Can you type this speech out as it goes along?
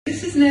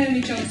This is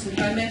Naomi Johnson,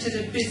 who I met at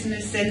a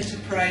business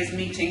enterprise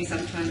meeting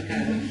some time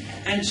ago,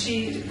 and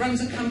she runs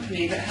a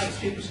company that helps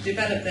people to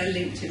develop their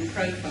LinkedIn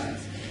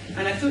profiles.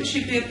 And I thought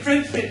she'd be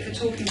appropriate for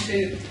talking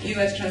to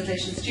US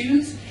translation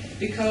students,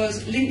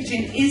 because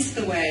LinkedIn is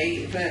the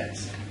way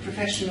that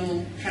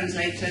professional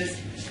translators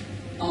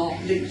are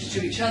linked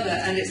to each other,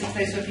 and it's a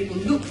place where people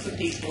look for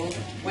people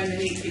when they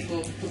need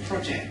people for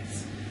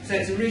projects. So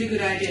it's a really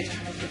good idea to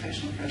have a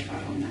professional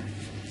profile on that.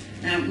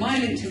 Now, my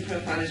LinkedIn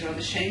profile is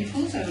rather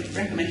shameful, so I would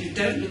recommend you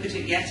don't look at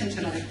it yet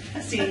until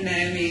I've seen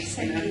Naomi's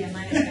in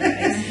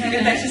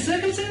better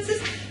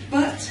circumstances.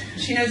 But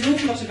she knows an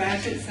awful lot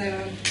about it, so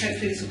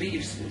hopefully this will be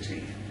useful to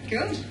you.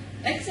 Good.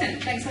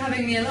 Excellent. Thanks for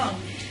having me along.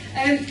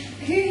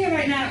 Who here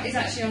right now is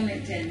actually on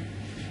LinkedIn?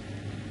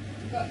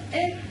 Got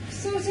it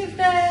sort of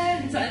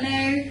there. Is that a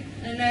no?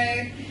 A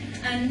no.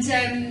 And,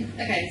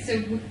 okay,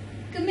 so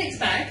good mixed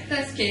bag,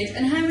 that's good.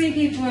 And how many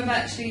people have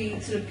actually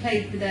sort of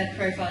played with their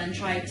profile and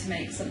tried to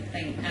make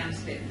something out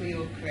of it for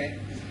your career?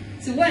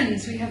 So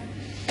ones, we have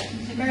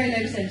a very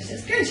low percentage,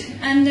 that's good.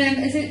 And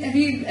have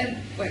you,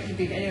 well, it could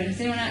be anyone, has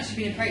anyone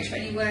actually been approached by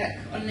any work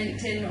on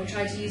LinkedIn or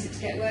tried to use it to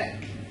get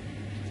work?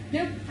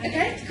 No?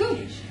 Okay, cool.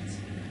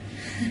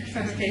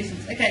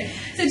 Fabrications. Okay,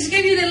 so to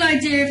give you a little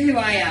idea of who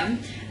I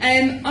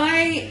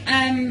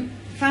am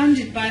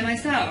founded by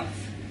myself.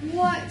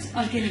 What?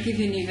 I'm going to give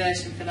you a new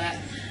version for that.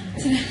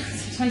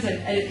 Sometimes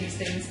I edit these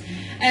things.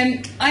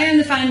 I am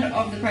the founder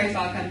of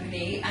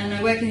TheProfile.Company, and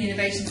I work in the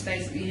innovation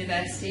space at the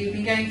university. We've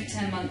been going for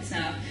 10 months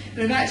now,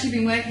 but I've actually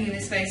been working in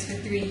this space for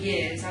 3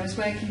 years. I was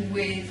working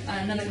with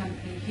another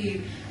company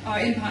who are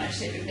in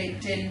partnership with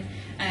LinkedIn,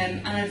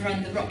 and I've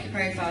run the Rock Your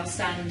Profile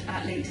stand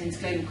at LinkedIn's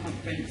global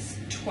conference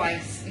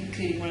twice,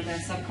 including one of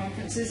their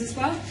sub-conferences as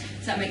well,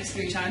 so that makes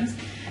 3 times.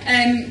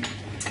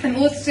 I'm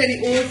also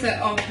the author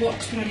of What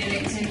to Put on Your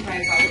LinkedIn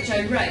Profile, which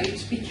I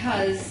wrote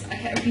because I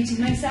kept repeating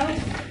myself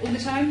all the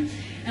time,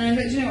 and I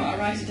thought, you know what, I'll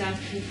write it down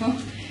for people.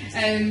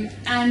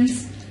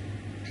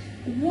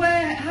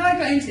 How I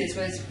got into this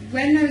was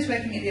when I was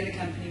working at the other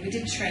company, we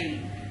did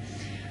training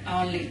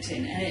on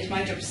LinkedIn, and it's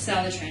my job to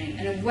sell the training,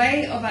 and a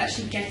way of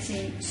actually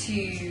getting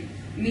to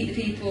meet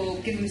the people,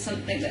 give them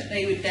something that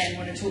they would then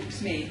want to talk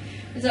to me,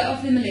 was I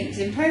offered them a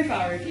LinkedIn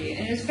profile review,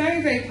 and it was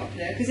very, very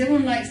popular because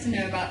everyone likes to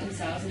know about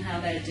themselves and how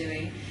they're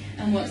doing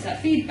and wants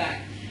that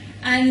feedback.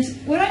 And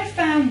what I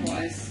found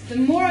was, the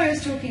more I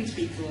was talking to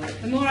people,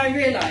 the more I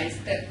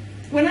realised that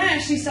when I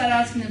actually started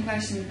asking them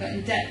questions and got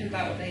in depth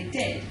about what they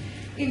did,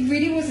 it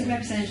really wasn't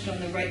represented on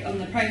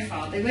the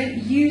profile. They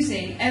weren't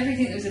using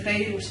everything that was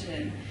available to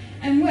them.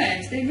 And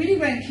worse, they really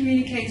weren't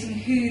communicating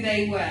who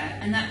they were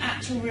and that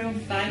actual real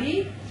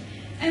value.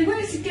 And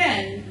worse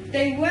again,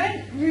 they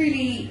weren't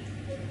really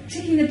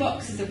ticking the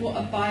boxes of what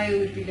a bio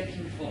would be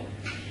looking for.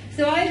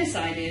 So I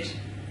decided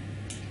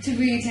to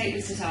really take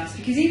this to task,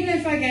 because even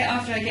if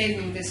after I gave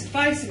them this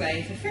advice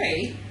away for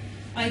free,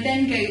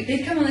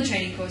 they'd come on the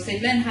training course,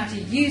 they'd learn how to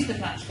use the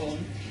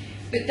platform,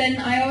 but then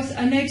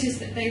I noticed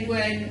that they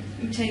weren't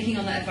taking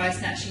on that advice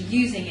and actually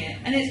using it,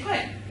 and it's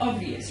quite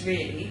obvious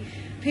really.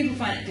 People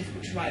find it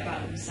difficult to write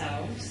about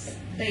themselves,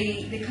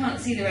 they can't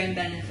see their own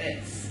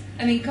benefits.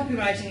 I mean,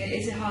 copywriting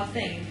is a hard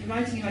thing. If you're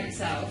writing about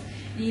yourself,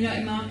 and you're not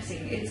in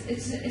marketing, it's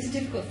a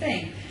difficult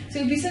thing. So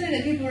it would be something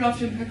that people would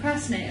often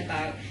procrastinate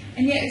about,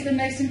 and yet it's the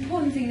most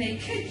important thing they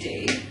could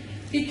do,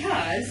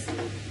 because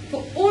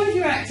for all of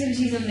your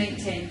activities on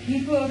LinkedIn,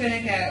 people are going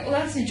to go, oh,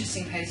 that's an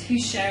interesting post,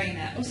 who's sharing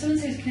that? Or someone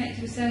says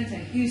connected with so-and-so,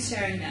 who's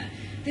sharing that?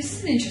 This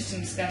is an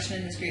interesting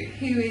discussion in this group,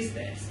 who is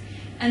this?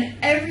 And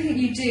everything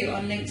you do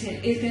on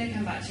LinkedIn is going to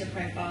come back to your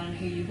profile and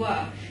who you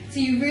are.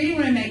 So you really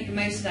want to make the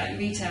most of that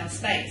retail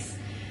space.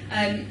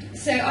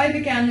 So I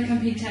began the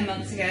company 10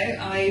 months ago.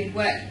 I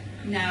work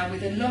now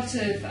with a lot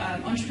of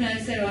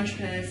entrepreneurs, serial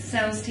entrepreneurs,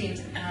 sales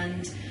teams,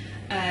 and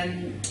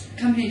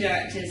company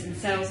directors and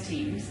sales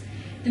teams.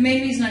 The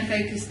main reason I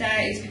focus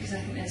there is because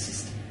I think there's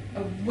just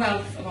a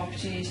wealth of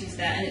opportunities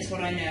there, and it's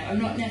what I know. I'm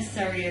not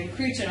necessarily a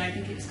recruiter, and I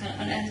think it's kind of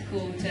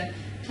unethical to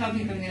tell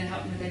people I'm going to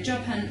help them with their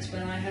job hunts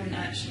when I haven't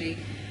actually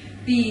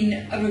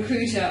been a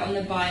recruiter on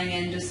the buying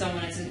end of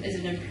someone as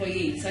an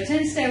employee. So I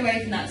tend to stay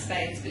away from that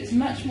space, but it's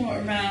much more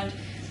around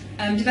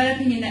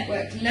developing your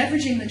network,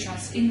 leveraging the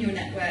trust in your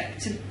network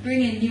to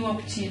bring in new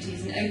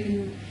opportunities and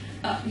open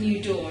up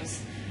new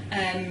doors.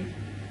 And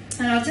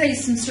I'll tell you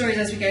some stories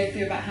as we go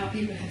through about how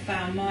people have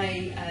found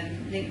my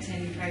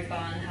LinkedIn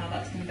profile and how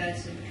that's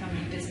converted and become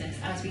new business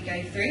as we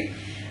go through.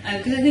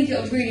 Because I think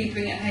it'll really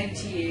bring it home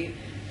to you,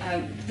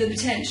 the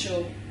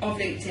potential of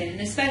LinkedIn, and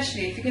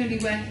especially if you're going to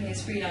be working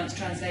as freelance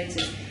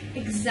translators,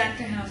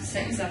 exactly how to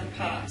set yourself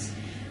apart.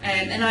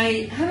 And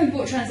I haven't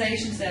bought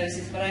translation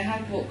services, but I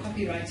have bought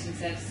copywriting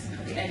services and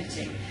copy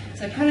editing.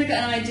 So I've kind of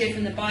got an idea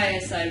from the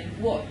buyer side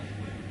what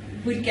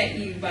would get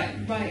you right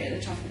at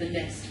the top of the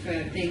list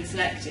for being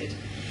selected.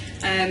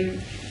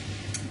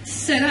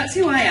 So that's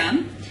who I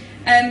am.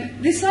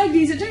 This slide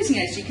needs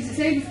updating actually, because it's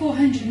over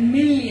 400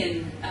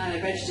 million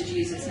registered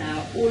users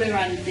now all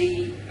around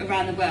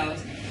the world.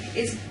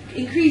 It's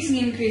increasing,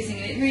 and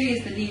it really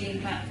is the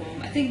leading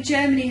platform. I think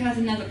Germany has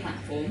another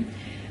platform.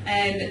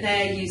 that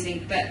they're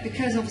using, but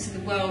because obviously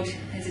the world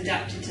has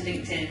adapted to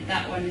LinkedIn,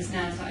 that one is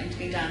now starting to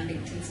go down,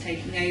 LinkedIn's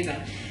taking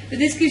over. But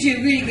this gives you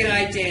a really good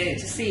idea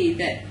to see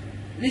that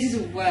this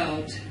is a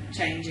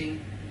world-changing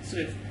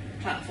sort of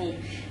platform,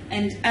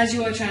 and as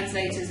you are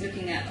translators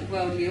looking at a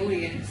worldly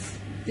audience,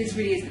 this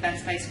really is the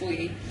best place for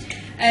you.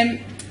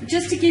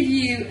 Just to give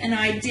you an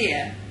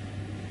idea,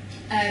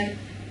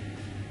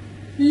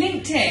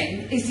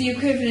 LinkedIn is the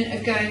equivalent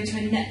of going to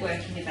a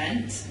networking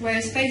event,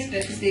 whereas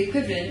Facebook is the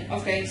equivalent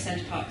of going to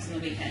Centre Parks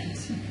on the weekend.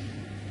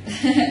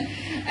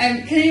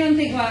 Can anyone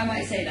think why I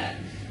might say that?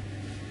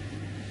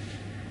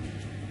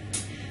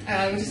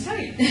 I will just tell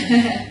you.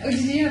 Or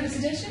did you have a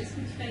suggestion?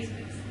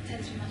 Facebook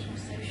tends to be much more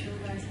social,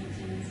 whereas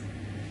LinkedIn is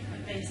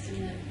based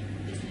in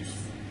the business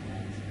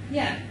world.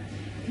 Yeah,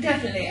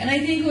 definitely. And I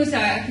think also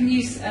I can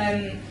use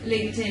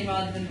LinkedIn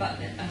rather than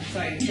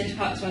Centre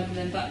Parks rather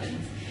than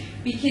buttons,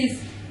 because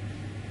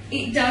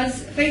it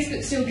does.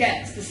 Facebook still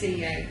gets the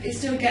CEO. It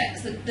still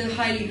gets the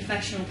highly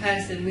professional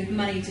person with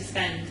money to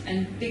spend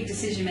and big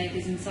decision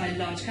makers inside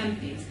large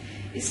companies.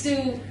 It's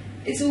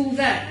all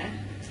there.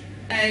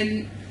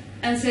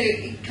 And so,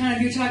 kind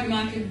of your target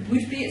market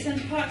would be at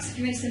Centre Parks. If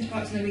you went to Centre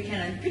Parks on the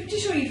weekend, I'm pretty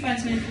sure you'd find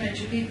some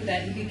influential people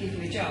there who could give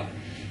you a job.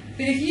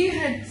 But if you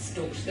had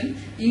stalked them,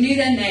 you knew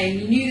their name,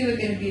 you knew they were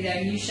going to be there,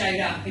 and you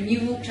showed up, and you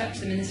walked up to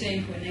them in the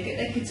swimming pool, and they get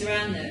their kids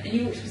around them, and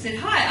you walked up and said,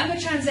 "Hi, I'm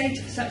a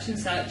translator for such and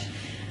such.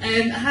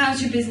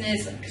 How's your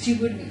business?" Because you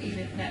wouldn't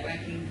even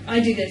networking. I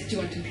do this. Do you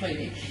want to employ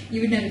me?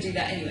 You would never do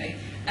that anyway.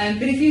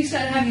 But if you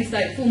started having this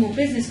like formal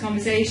business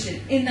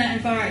conversation in that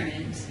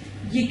environment,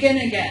 you're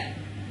gonna get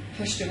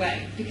pushed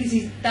away because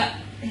he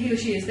or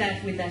she is there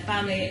with their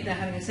family, they're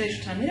having a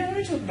social time, they don't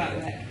want to talk about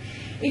work.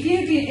 If you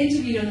had been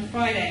interviewed on the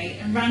Friday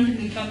and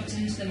randomly bumped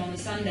into them on the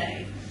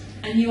Sunday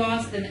and you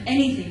asked them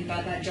anything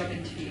about that job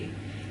interview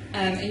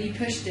and you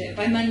pushed it,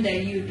 by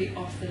Monday you would be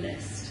off the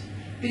list.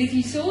 But if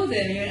you saw them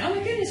and you went, "Oh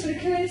my goodness, what a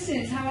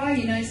coincidence, how are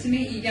you, nice to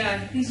meet you,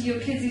 yeah, these are your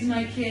kids, these are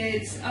my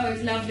kids, oh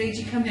it's lovely, do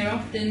you come here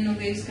often," all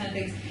those kind of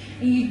things,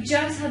 and you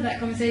just had that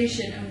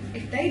conversation, and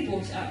if they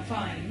brought it up,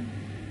 fine,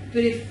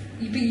 but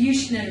you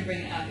should never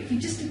bring it up. If you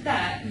just did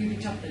that, you'd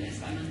be top of the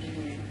list by Monday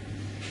morning.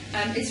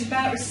 It's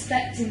about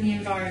respecting the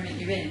environment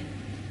you're in.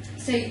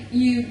 So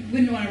you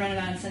wouldn't want to run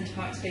around Centre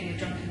Parks being a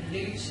drunken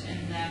loot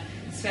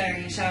and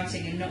swearing and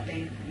shouting and not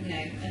being,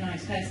 a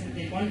nice person that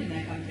they'd want in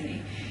their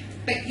company.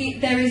 But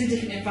there is a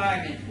different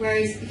environment.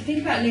 Whereas if you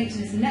think about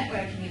LinkedIn as a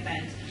networking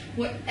event,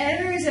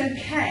 whatever is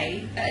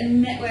okay at a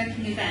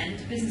networking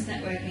event, business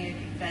networking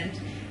event,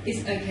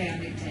 is okay on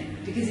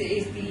LinkedIn because it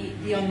is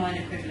the online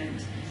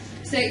equivalent.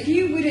 So if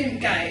you wouldn't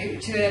go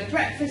to a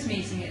breakfast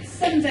meeting at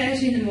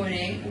 7:30 in the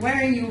morning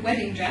wearing your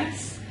wedding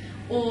dress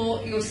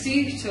or your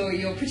suit or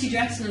your pretty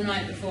dress from the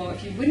night before,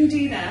 if you wouldn't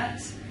do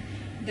that,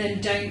 then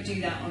don't do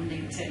that on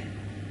LinkedIn.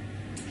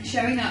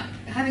 Showing up,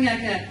 having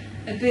like a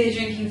beer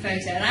drinking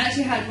photo, and I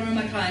actually had one of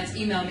my clients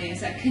email me and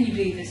said, "Can you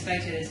believe this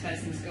photo this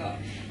person's got?"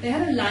 They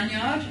had a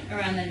lanyard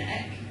around their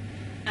neck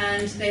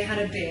and they had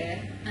a beer,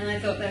 and I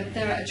thought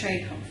they're at a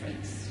trade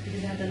conference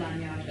because they had the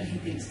lanyard and he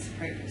thinks it's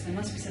appropriate, so there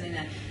must be something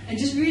there. And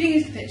just reading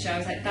his picture, I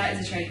was like, that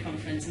is a trade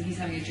conference and he's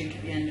having a drink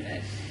at the end of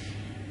it.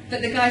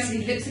 But the guy said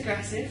he looks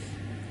aggressive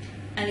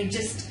and it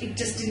just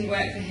didn't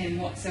work for him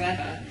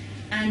whatsoever.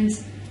 And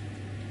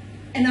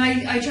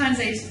I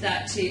translated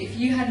that to, if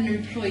you had an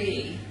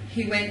employee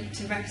who went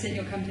to represent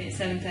your company at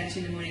 7:30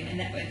 in the morning at a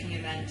networking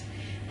event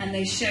and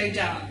they showed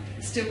up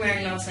still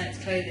wearing last night's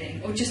clothing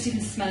or just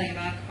even smelling of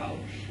alcohol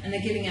and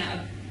they're giving out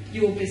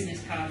your business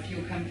card for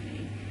your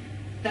company,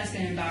 that's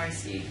going to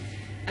embarrass you.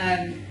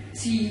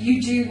 So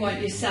you do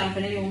want yourself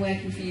and anyone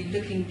working for you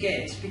looking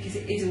good because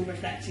it is all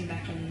reflecting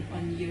back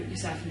on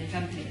yourself and your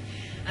company.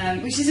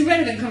 Which is a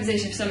relevant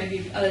conversation for some of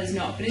you, others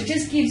not, but it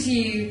just gives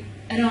you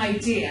an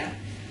idea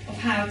of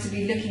how to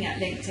be looking at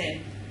LinkedIn.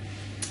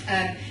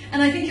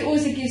 And I think it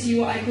also gives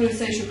you what I call a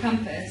social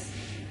compass.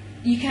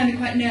 You can be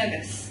quite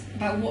nervous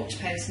about what to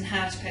post and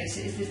how to post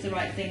it. Is this the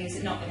right thing? Is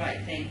it not the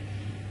right thing?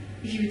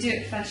 If you would do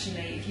it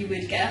professionally, if you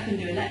would get up and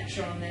do a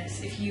lecture on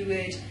this, if you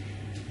would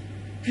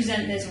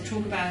present this or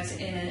talk about it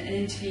in an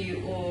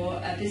interview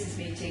or a business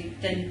meeting,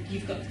 then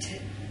you've got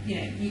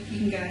you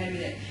can go ahead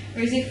with it.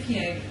 Whereas if you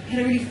had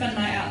a really fun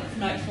night out the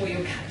night before,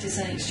 your cat did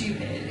something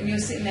stupid and you're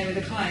sitting there with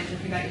a client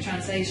talking about your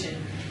translation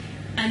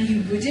and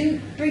you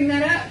wouldn't bring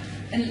that up,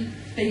 and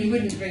then you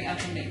wouldn't bring it up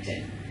on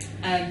LinkedIn.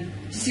 Do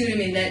you see what I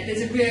mean?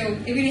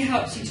 It really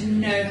helps you to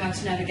know how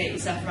to navigate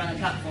yourself around the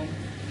platform.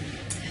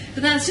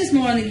 But that's just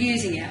more on the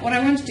using it. What I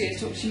want to do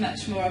is talk to you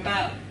much more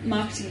about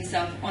marketing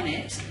yourself on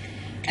it.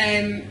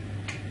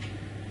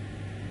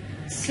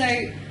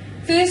 So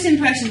first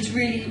impressions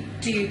really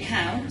do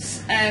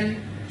count.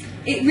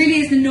 It really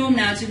is the norm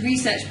now to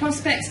research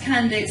prospects,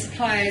 candidates,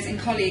 suppliers and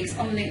colleagues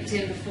on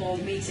LinkedIn before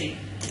the meeting.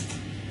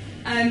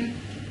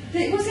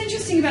 What's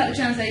interesting about the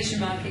translation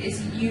market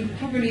is you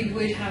probably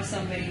would have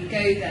somebody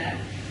go there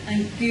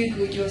and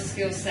Google your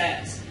skill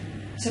set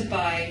to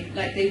buy,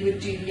 like they would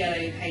do the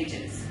yellow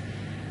pages.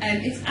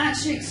 It's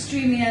actually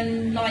extremely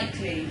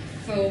unlikely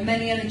for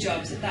many other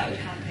jobs that would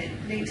happen.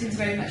 LinkedIn's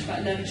very much about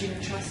leveraging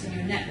the trust in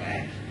your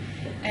network.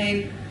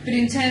 But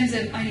in terms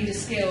of I need a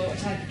skill or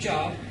type of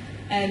job,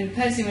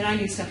 personally when I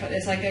need stuff like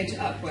this, I go to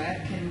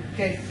Upwork and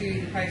go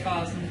through the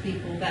profiles and the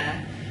people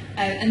there.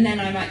 And then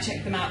I might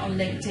check them out on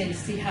LinkedIn to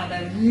see how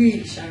they're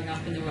really showing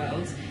up in the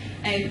world.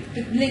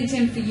 But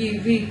LinkedIn for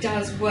you really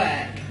does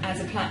work as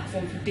a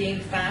platform for being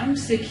found,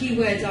 so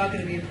keywords are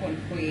going to be important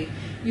for you.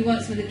 You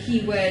want some of the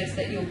keywords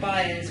that your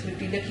buyers would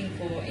be looking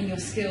for in your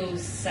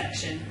skills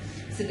section,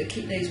 so that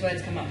those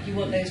words come up. You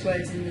want those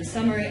words in the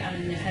summary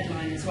and in the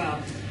headline as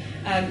well.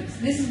 So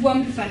this is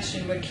one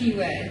profession where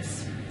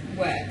keywords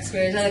works,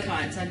 whereas other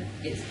clients,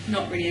 it's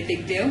not really a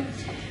big deal.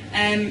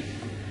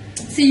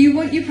 So you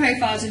want your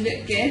profile to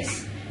look good.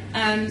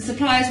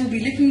 Suppliers will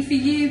be looking for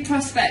you,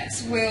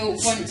 prospects will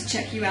want to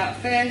check you out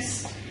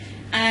first,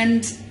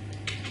 and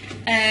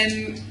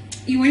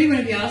you really want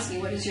to be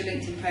asking, what does your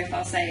LinkedIn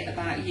profile say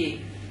about you?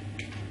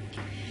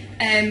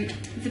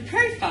 The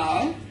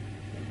profile,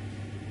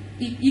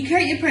 you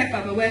create your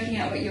profile by working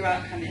out what your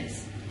outcome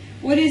is.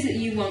 What is it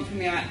you want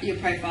from your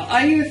profile?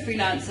 Are you a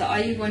freelancer?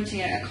 Are you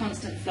wanting a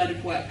constant flood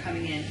of work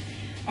coming in?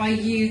 Are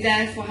you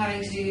therefore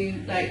having to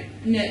do, like,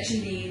 nurture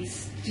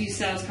leads, do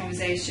sales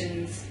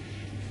conversations,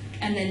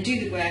 and then do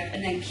the work,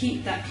 and then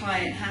keep that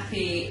client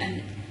happy,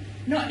 and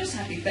not just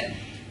happy, but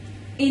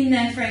in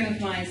their frame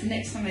of mind, so the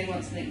next time they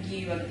want something,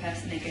 you are the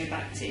person they go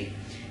back to.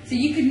 So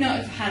you could not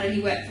have had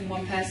any work from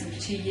one person for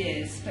 2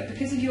 years, but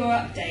because of your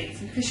updates,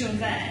 and because you're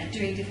there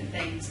doing different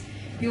things,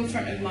 you're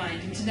front of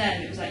mind, and to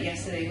them it was like,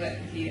 yes, so they work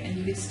with you, and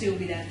you would still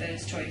be their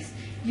first choice.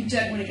 You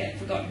don't want to get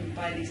forgotten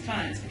by these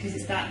clients, because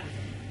it's that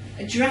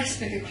address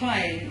book of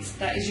clients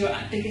that is your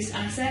biggest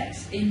asset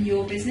in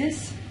your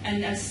business.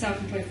 And as a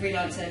self-employed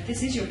freelancer,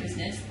 this is your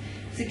business.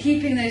 So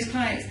keeping those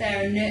clients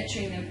there and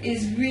nurturing them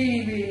is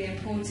really, really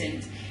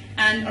important.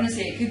 And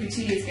honestly, it could be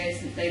 2 years ago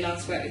since they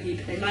last worked with you,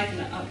 but they like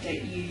an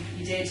update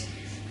you did,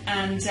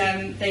 and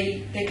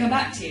they come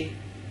back to you.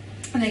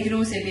 And they can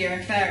also be a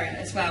referrer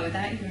as well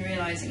without even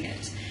realising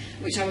it,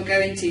 which I will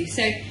go into.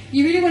 So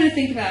you really want to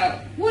think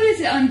about, what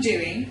is it I'm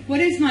doing?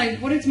 What is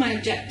my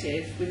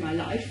objective with my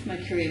life, my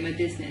career, my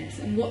business,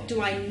 and what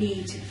do I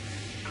need to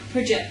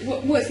project?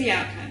 What's the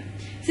outcome?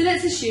 So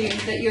let's assume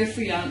that you're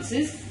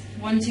freelancers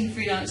wanting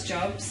freelance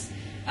jobs.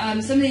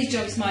 Some of these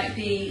jobs might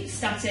be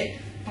static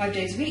 5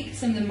 days a week.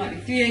 Some of them might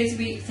be 3 days a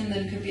week. Some of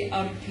them could be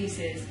odd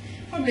pieces.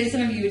 Probably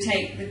some of you would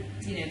take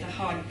the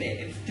hard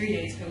bit of 3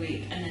 days per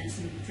week and then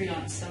some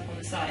freelance stuff on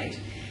the side.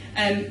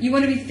 You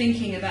want to be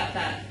thinking about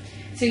that.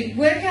 So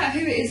work out who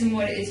it is and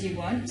what it is you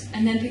want,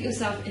 and then put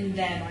yourself in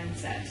their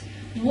mindset.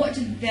 What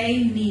do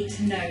they need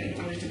to know in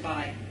order to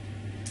buy?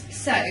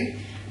 So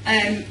I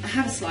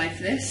have a slide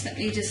for this. Let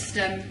me just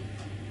go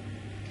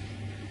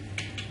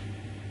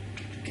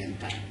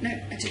back. No,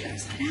 I took that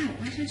slide out.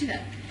 Why did I do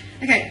that?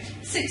 Okay,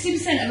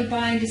 60% of a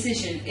buying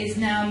decision is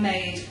now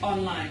made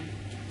online.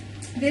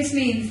 This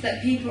means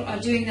that people are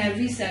doing their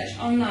research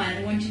online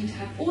and wanting to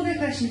have all their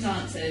questions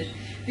answered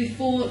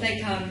before they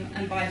come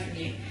and buy from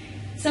you.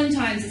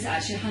 Sometimes it's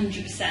actually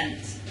 100%.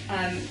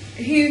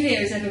 Who here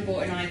has ever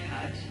bought an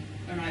iPad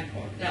or an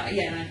iPod?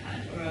 Yeah, an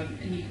iPad or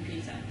a new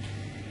computer.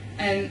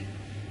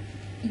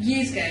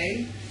 Years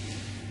ago,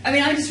 I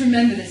mean, I just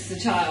remember this as a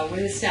child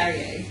with a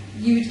stereo.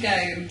 You would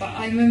go, but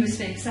I remember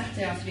spending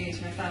Saturday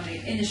afternoons with my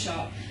family in a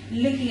shop,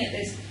 looking at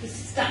this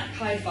stack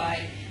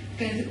hi-fi,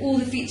 going through all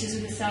the features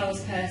with the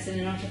salesperson,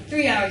 and after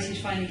 3 hours he'd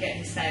finally get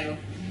his sale.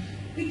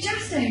 We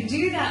just don't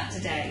do that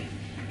today.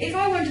 If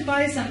I want to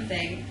buy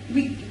something,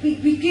 we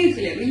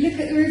Google it, we look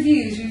at the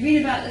reviews, we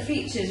read about the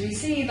features, we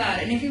see about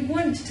it, and if we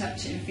want to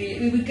touch it and feel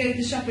it, we would go to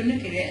the shop and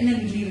look at it, and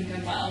then we'd leave and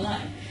come buy it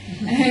online.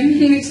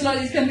 Which a lot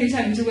of these companies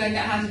having to work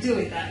out how to deal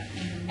with that.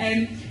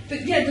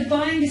 But yeah, the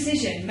buying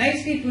decision,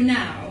 most people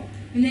now,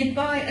 when they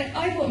buy,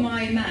 I bought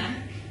my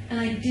Mac, and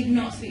I did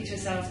not speak to a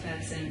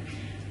salesperson.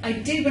 I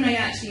did when I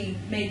actually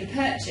made the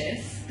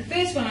purchase. The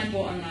first one I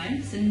bought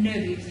online, so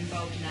nobody was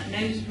involved in that.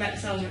 No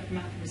sales rep from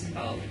Apple was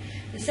involved.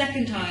 The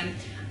second time,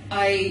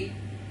 I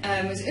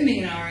was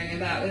umming and ahhing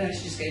about whether I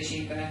should just go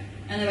cheaper.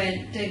 And I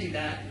went, don't do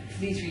that for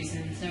these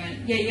reasons. And I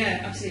went,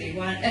 yeah, absolutely.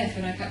 Why on earth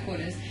would I cut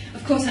corners?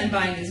 Of course I'm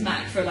buying this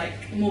Mac for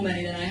like more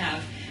money than I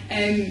have.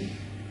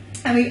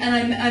 I made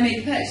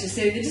the purchase,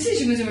 so the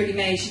decision was already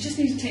made. She just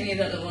needed to take me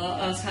a little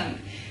last hump.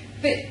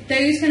 But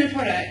those kind of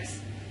products,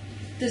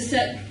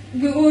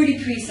 were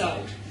already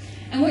pre-sold.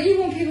 And what you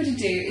want people to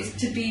do is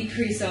to be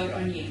pre-sold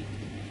on you.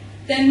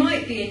 There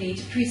might be a need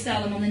to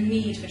pre-sell them on the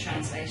need for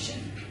translation.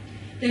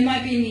 There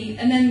might be a need,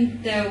 and then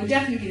there will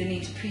definitely be the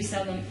need to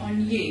pre-sell them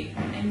on you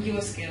and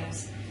your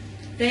skills.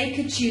 They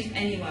could choose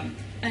anyone.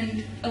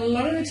 And a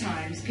lot of the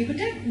times, people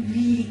don't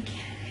really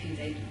care who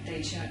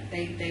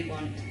they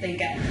want. They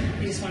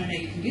just want to know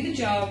you can do the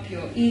job,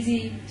 you're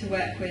easy to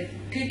work with,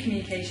 good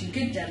communication,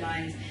 good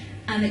deadlines,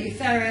 and that you're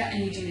thorough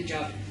and you do the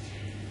job.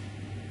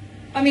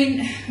 I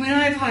mean, when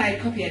I've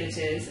hired copy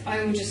editors,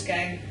 I will just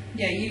go,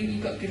 yeah,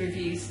 you've got good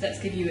reviews, let's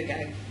give you a go.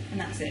 And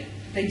that's it.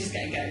 They just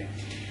get a go.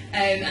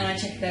 and I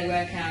check their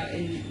work out,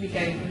 and we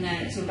go from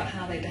there. It's all about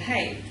how they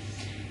behave.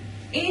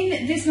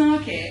 In this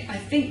market, I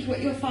think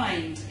what you'll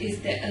find is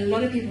that a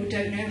lot of people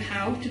don't know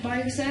how to buy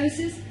your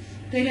services.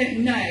 They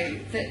don't know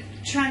that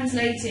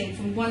translating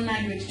from one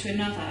language to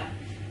another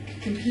can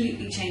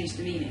completely change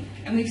the meaning.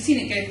 And we've seen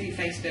it go through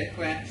Facebook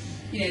where,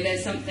 you know,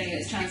 there's something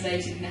that's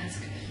translated and has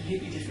a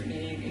completely different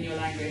meaning in your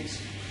language.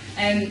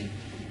 And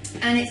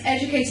it's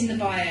educating the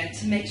buyer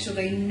to make sure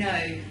they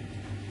know,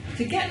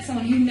 to get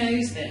someone who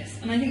knows this.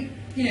 And I think,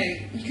 you know,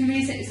 you can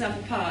really set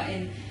yourself apart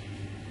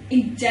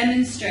in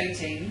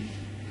demonstrating.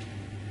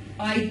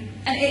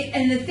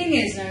 And the thing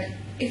is,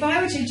 if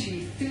I were to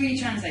interview 3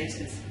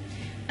 translators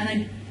and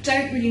I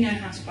don't really know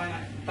how to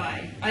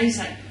buy, I just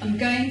like, I'm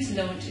going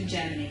to launch in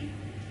Germany.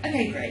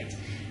 Okay, great.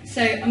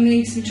 So I'm going to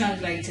need some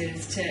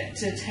translators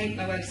to take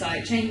my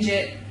website, change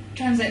it,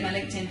 translate my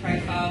LinkedIn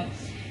profile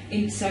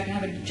so I can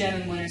have a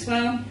German one as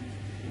well.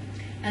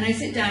 And I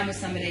sit down with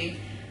somebody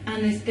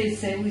and they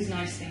say all these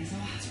nice things.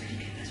 Oh, that's really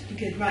good, that's really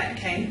good. Right,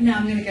 okay, now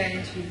I'm going to go and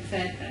interview the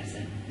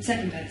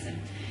second person.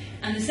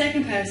 And the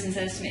second person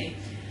says to me,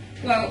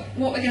 well,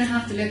 what we're going to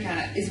have to look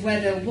at is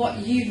whether what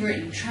you've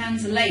written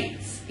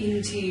translates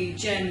into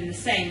German the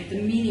same, if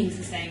the meaning's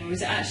the same, or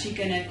is it actually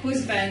going to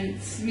cause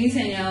offence, mean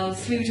something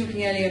else. We were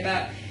talking earlier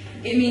about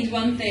it means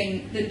one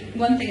thing in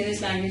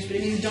this language, but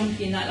it means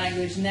donkey in that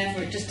language, and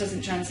therefore it just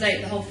doesn't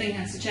translate. The whole thing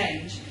has to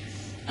change.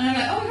 And I'm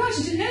like, oh my gosh,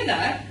 I didn't know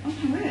that. Oh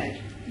my word,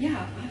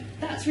 yeah,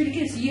 that's really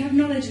good. So you have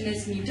knowledge in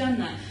this and you've done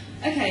that.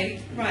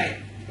 Okay, right.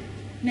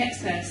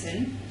 Next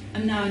person.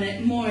 I'm now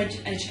a more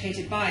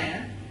educated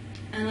buyer.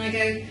 And I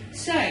go,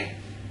 so,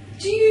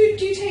 do you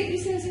take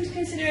these things into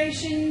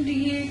consideration? Do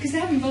you, because they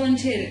haven't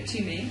volunteered it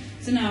to me,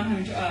 so now I'm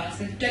having to ask.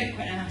 I don't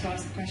quite know how to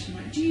ask the question,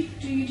 like, do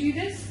you do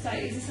this?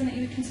 Like, is this something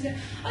you would consider?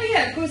 Oh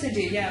yeah, of course I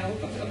do, yeah,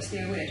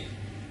 obviously I would.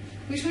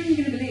 Which one are you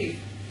going to believe?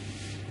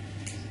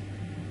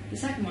 The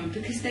second one,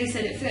 because they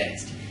said it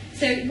first.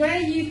 So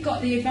where you've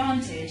got the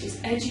advantage is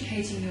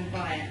educating your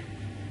buyer.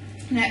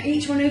 Now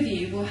each one of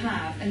you will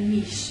have a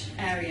niche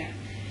area.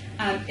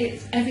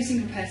 Every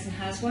single person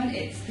has one.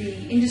 It's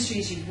the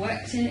industries you've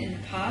worked in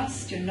the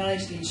past, your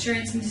knowledge of the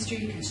insurance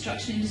industry,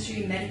 construction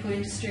industry, medical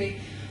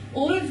industry.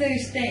 All of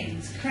those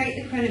things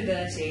create the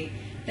credibility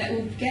that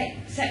will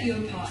set you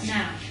apart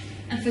now.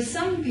 And for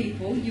some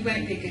people, you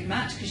won't be a good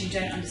match because you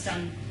don't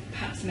understand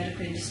perhaps the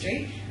medical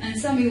industry, and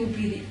some of you will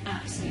be the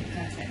absolute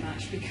perfect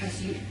match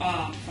because you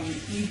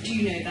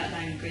do know that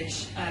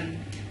language,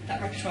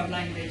 that repertoire of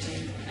language,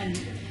 and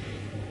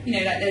you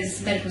know, like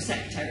there's medical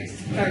secretaries,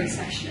 it's very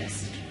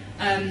specialist.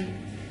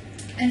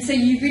 And so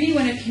you really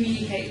want to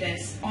communicate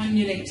this on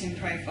your LinkedIn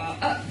profile,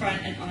 up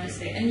front and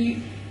honestly, and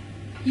you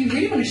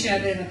really want to show a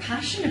bit of a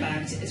passion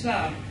about it as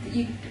well. That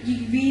you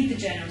read the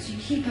journals, you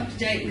keep up to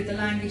date with the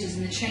languages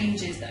and the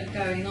changes that are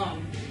going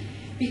on.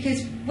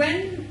 Because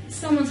when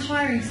someone's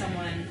hiring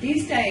someone,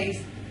 these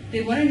days,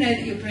 they want to know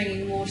that you're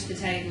bringing more to the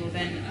table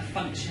than a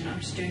function. I'm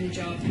just doing the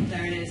job,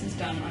 there it is, it's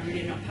done, I'm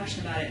really not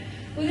passionate about it.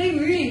 What they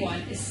really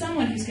want is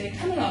someone who's going to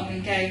come along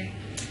and go,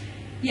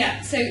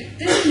 yeah, so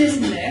this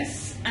and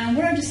this, and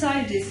what I've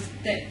decided is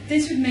that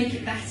this would make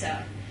it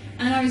better.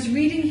 And I was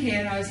reading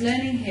here, and I was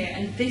learning here,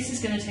 and this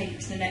is going to take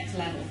it to the next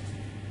level.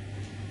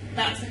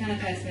 That's the kind of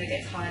person that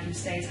gets hired and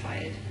stays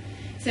hired.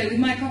 So with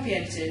my copy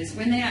editors,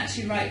 when they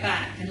actually write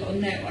back a little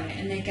note on it,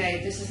 and they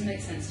go, this doesn't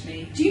make sense to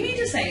me, do you mean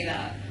to say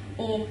that?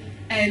 Or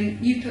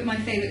you put my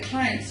favourite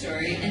client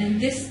story, and in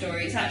this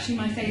story, it's actually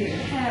my favourite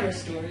carer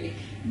story.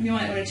 You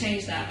might want to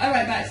change that. I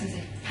write back and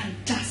say,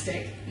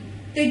 fantastic.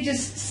 They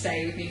just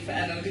stay with me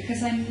forever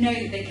because I know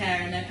that they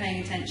care and they're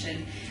paying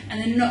attention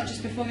and they're not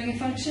just performing a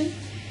function.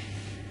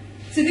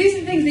 So these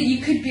are things that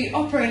you could be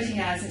operating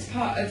as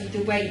part of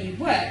the way you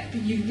work,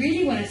 but you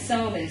really want to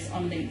sell this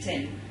on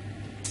LinkedIn.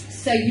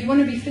 So you want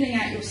to be filling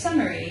out your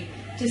summary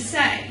to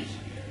say,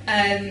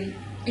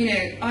 you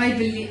know,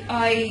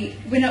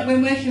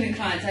 when working with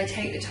clients, I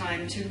take the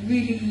time to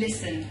really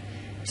listen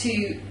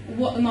to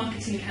what the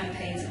marketing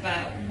campaign's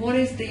about, what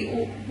is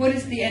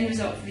the end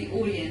result for the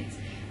audience,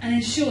 and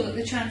ensure that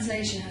the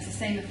translation has the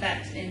same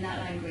effect in that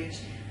language,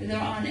 that there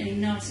aren't any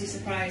nasty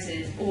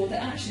surprises, or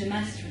that actually the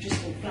message will just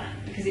fall flat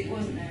because it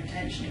wasn't their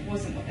intention, it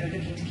wasn't what they were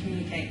looking to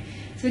communicate.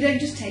 So don't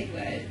just take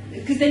words,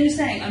 because then you're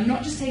saying, I'm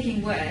not just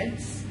taking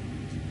words,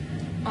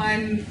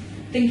 I'm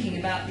thinking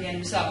about the end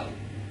result.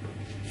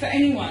 For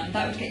anyone,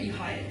 that would get you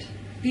hired.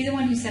 Be the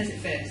one who says it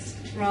first,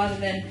 rather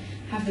than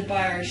have the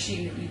buyer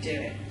assume that you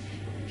do it.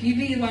 If you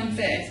be the one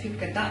first, people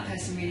go, that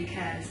person really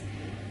cares.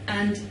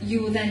 And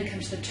you will then come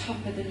to the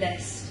top of the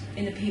list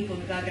in the people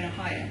that they're going to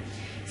hire.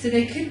 So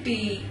there could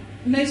be,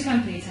 most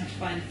companies have to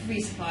find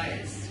 3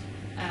 suppliers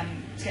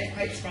to get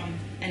quotes from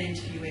and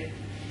interview with.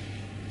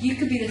 You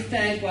could be the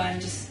third one,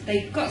 just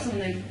they've got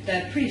someone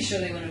they're pretty sure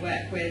they want to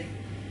work with.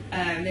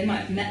 They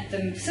might have met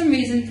them for some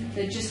reason,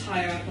 they're just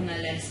higher up on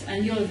their list,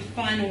 and you're the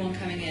final one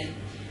coming in.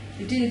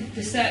 You do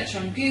the search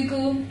on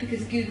Google,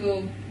 because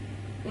Google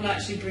will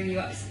actually bring you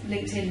up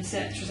LinkedIn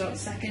search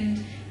results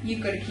second.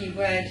 You've got a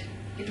keyword,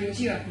 it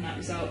brings you up on that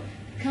result,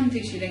 come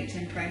through to your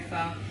LinkedIn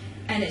profile,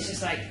 and it's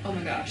just like, oh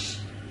my gosh,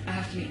 I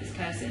have to meet this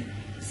person.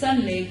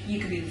 Suddenly, you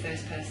could be the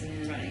first person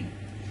in the running.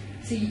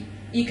 So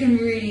you can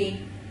really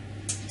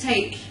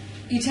take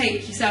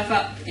yourself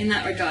up in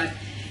that regard.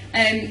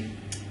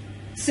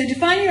 So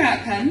define your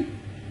outcome,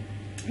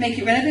 make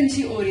it relevant to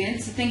your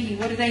audience, so thinking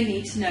what do they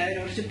need to know in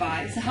order to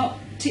buy. So help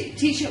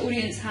teach your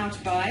audience how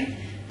to buy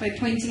by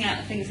pointing out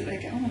the things that they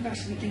go, oh my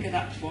gosh, I didn't think of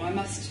that before, I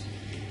must,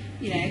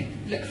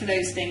 look for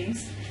those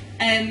things.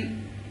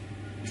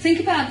 Think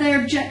about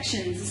their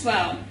objections as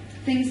well,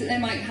 things that they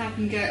might have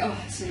and go,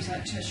 oh, it's really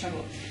too much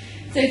trouble.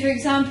 So, for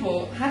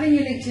example, having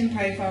your LinkedIn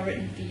profile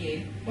written for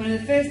you, one of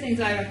the first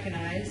things I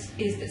recognise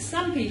is that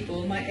some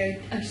people might go,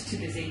 I'm just too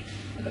busy,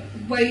 I've got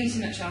way too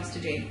much else to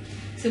do.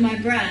 So my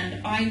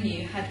brand, I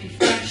knew, had to be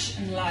fresh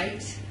and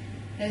light.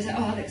 They was like,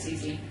 oh, that looks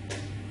easy.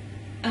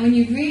 And when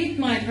you read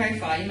my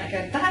profile, you might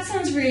go, that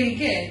sounds really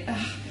good.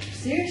 Oh,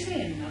 seriously,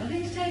 another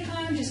thing to take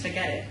on? Just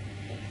forget it.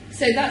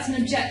 So that's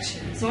an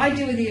objection. So I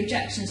deal with the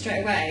objection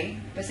straight away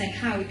by saying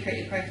how we create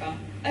your profile.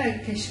 Oh,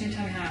 okay, she's going to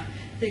tell me how.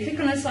 They click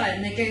on a slide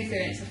and they go through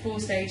it. It's 4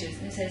 stages,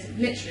 and it says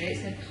literally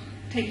it's going to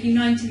take you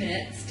 90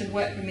 minutes to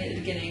work with me at the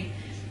beginning,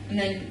 and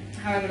then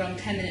however long,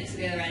 10 minutes at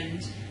the other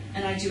end,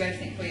 and I do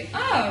everything for you.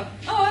 Oh,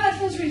 that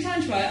feels really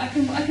tangible. I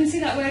can see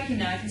that working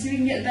now. I can see we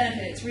can get the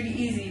benefit. It's really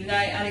easy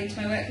without adding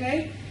to my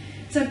workload.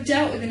 So I've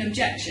dealt with an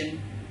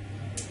objection,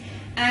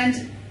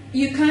 and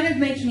you're kind of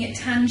making it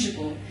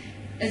tangible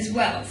as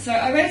well. So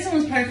I read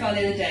someone's profile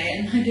the other day,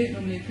 and I don't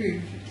normally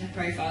approve of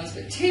profiles,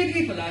 but 2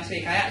 people last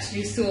week I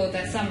actually saw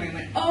their summary and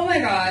went, oh my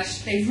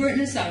gosh, they've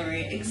written a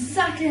summary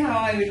exactly how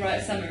I would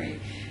write a summary,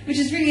 which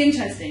is really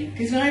interesting,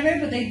 because when I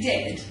read what they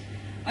did,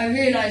 I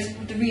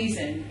realised the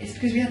reason is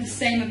because we have the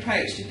same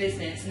approach to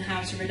business and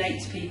how to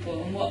relate to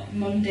people and what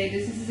modern day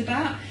business is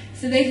about.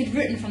 So they had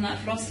written from that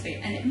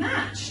philosophy, and it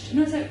matched, and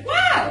I was like,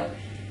 wow.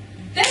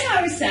 Then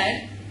I was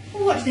said,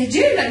 well, what do they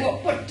do?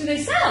 Like, what do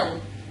they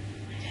sell?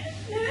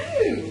 I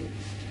don't know.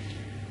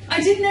 I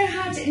didn't know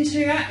how to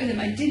interact with them.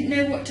 I didn't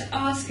know what to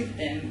ask of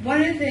them.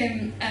 One of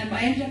them, I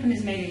ended up on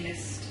his mailing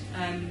list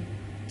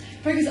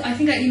because I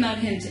think I emailed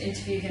him to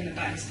interview him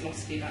about his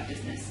philosophy about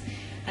business.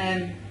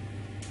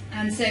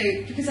 And so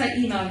because I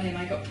emailed him,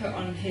 I got put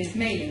on his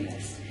mailing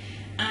list.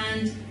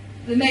 And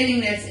the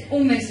mailing list, it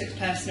almost looks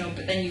personal,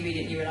 but then you read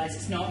it and you realise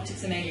it's not.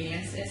 It's a mailing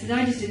list. It says,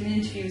 I just did an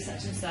interview with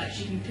such and such.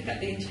 You can pick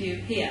up the interview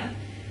here.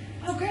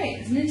 Oh, great,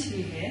 there's an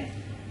interview here.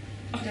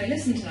 Okay,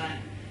 listen to that.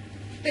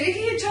 But if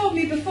you had told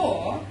me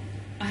before,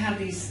 I have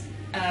these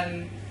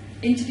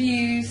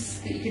interviews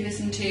that you can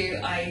listen to,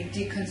 I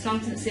do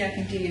consultancy, I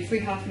can do a free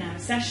half-an-hour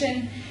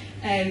session,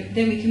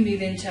 then we can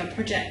move into a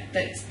project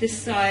that's this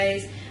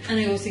size, and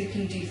I also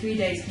can do 3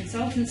 days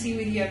consultancy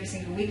with you every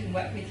single week and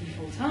work with you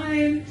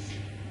full-time.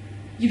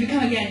 You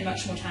become, again,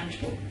 much more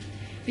tangible.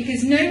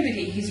 Because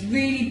nobody who's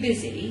really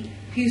busy,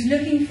 who's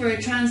looking for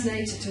a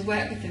translator to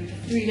work with them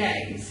for 3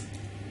 days,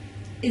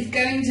 is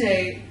going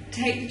to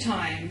take the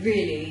time,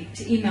 really,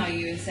 to email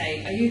you and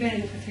say, are you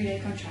available for 3-day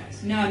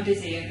contracts? No, I'm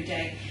busy every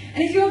day.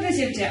 And if you're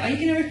busy every day, are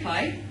you going to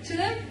reply to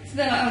them? So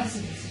they're like, oh, this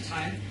is a waste of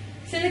time.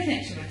 Send a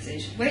connection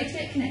message, wait to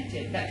get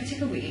connected that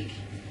particular week,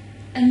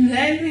 and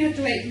then we have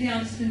to wait for the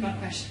answer to my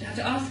question, have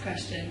to ask the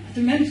question, have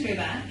to remember to go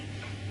back.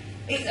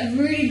 It's a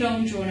really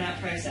long, drawn-out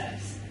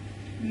process.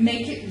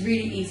 Make it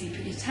really easy.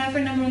 Put your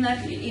telephone number on there,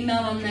 put your email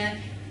on there,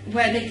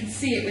 where they can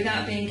see it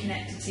without being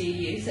connected to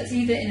you. So that's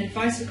either in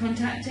advice for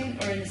contacting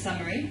or in the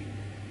summary.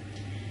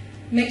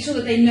 Make sure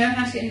that they know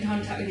how to get in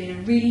contact with you in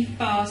a really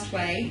fast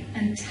way,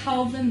 and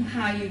tell them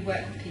how you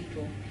work with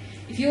people.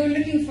 If you're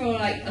looking for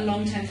like a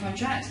long-term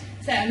contract,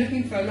 say I'm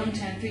looking for a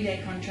long-term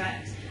 3-day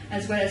contract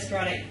as well as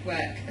sporadic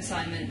work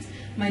assignments,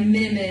 my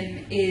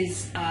minimum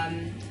is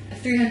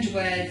 300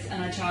 words,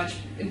 and I charge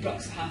in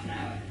blocks of half an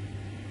hour.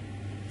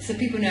 So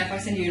people know if I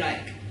send you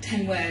like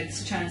 10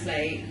 words to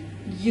translate,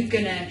 you're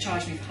going to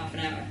charge me for half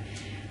an hour.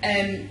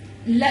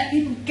 Let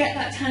people get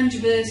that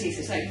tangibility, so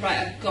it's like,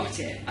 right, I've got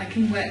it, I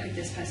can work with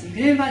this person, I'm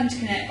going to invite them to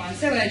connect, but I'm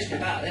so urgent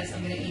about this,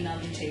 I'm going to email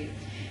them too.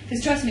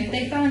 Because trust me, if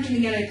they found you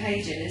in the yellow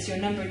pages, your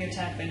number and your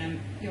telephone and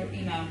your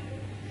email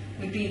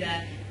would be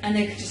there, and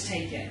they could just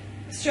take it.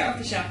 Straight off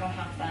the shelf, I'll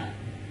have that.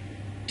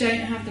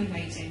 Don't have them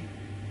waiting.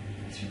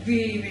 It's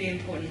really, really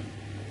important.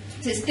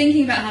 So it's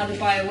thinking about how the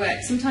buyer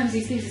works. Sometimes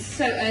these things are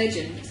so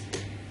urgent,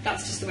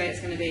 that's just the way it's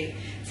going to be.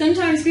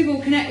 Sometimes people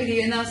will connect with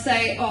you and they'll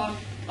say, oh,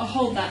 I'll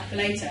hold that for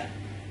later.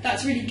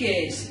 That's really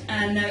good,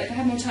 and if I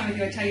had more time with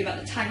you, I'd tell you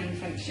about the tagging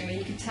function, where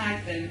you can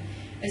tag them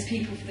as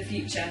people for the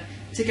future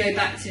to go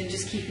back to and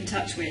just keep in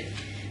touch with.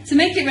 So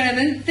make it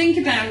relevant, think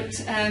about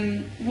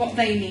what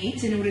they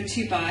need in order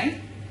to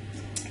buy.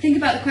 Think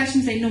about the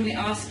questions they normally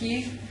ask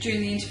you during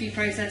the interview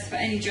process for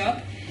any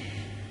job.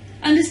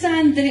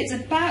 Understand that it's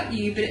about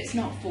you, but it's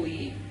not for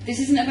you. This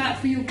isn't about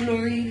for your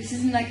glory, this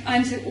isn't like,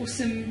 I'm so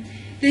awesome.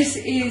 This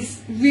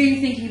is really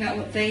thinking about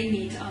what they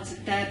need to answer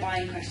their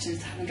buying questions,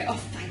 to have them go,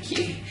 oh, thank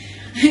you.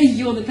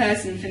 You're the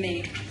person for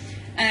me.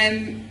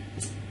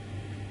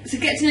 So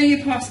get to know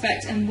your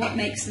prospect and what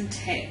makes them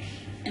tick.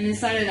 And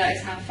inside of that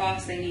is how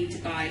fast they need to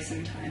buy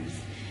sometimes.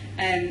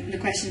 The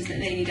questions that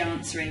they need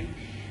answering.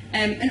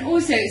 And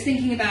also it's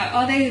thinking about,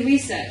 are they the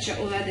researcher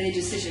or are they the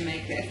decision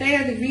maker? If they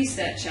are the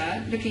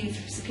researcher looking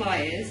for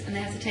suppliers and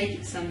they have to take it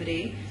to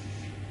somebody,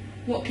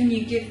 what can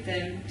you give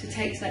them to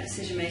take to that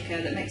decision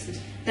maker that makes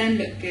them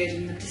look good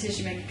and the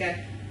decision maker go,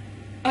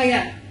 oh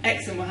yeah,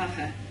 excellent, we'll have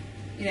her.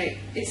 You know,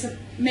 it's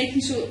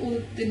making sure that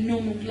all the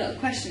normal little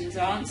questions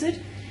are answered.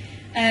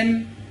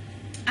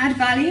 Add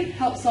value,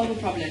 help solve a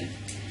problem.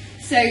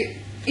 So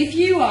if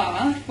you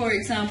are, for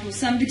example,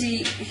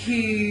 somebody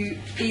who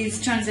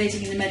is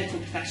translating in the medical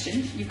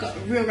profession, you've got a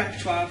real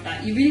repertoire of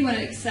that, you really want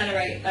to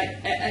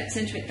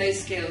accentuate those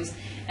skills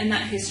and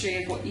that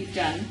history of what you've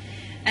done.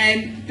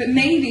 But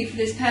maybe for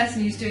this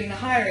person who's doing the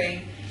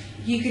hiring,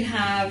 you could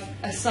have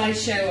a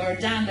slideshow or a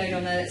download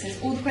on there that says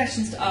all the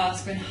questions to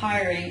ask when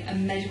hiring a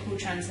medical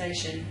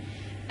translator,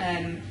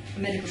 and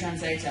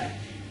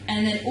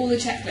then all the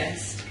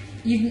checklist.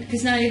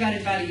 Because now you've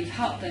added value, you've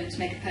helped them to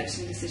make a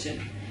purchasing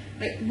decision.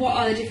 Like, what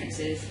are the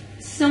differences?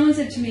 Someone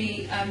said to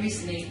me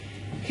recently,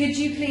 could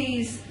you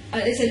please,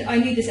 they said, I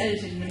need this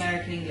edited in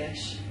American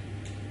English.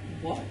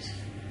 What?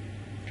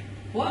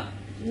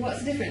 What's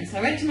the difference?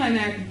 I went to my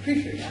American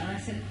proofreader and I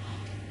said,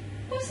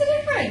 what's the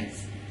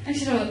difference? And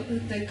she said, oh,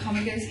 the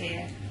comma goes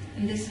here,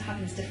 and this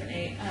happens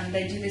differently, and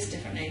they do this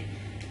differently.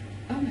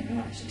 Oh my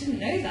gosh, I didn't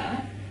know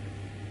that.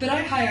 But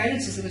I hire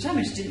editors all the time,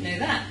 I just didn't know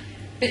that.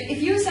 But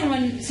if you were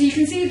someone, so you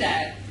can see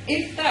there,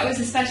 if that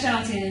was a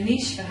speciality and a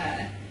niche for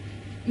her,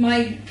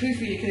 my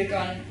proofreader could have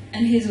gone,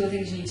 and here's all the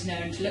things you need to know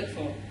and to look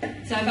for.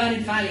 So I've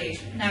added value.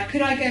 Now,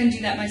 could I go and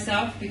do that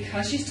myself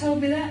because she's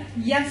told me that?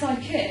 Yes, I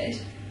could.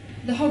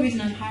 The whole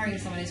reason I'm hiring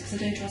someone is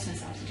because I don't trust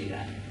myself to do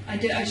that.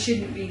 I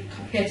shouldn't be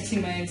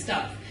copy-editing my own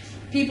stuff.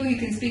 People who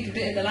can speak a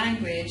bit of the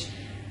language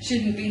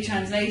shouldn't be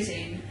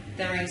translating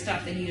their own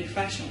stuff. They need a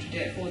professional to do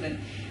it for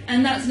them.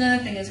 And that's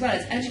another thing as well,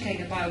 is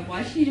educating a buyer.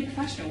 Why do you need a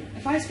professional?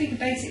 If I speak a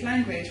basic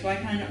language, why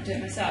can I not do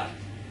it myself?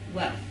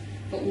 Well,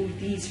 for all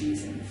these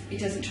reasons. It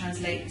doesn't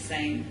translate the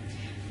same.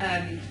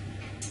 In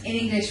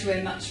English,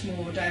 we're much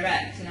more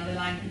direct. In other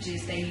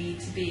languages, they need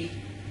to be,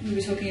 we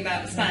were talking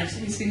about Spanish,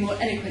 it needs to be more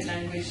eloquent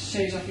language,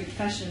 shows off your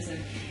professionalism.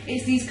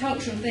 It's these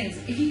cultural things.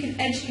 If you can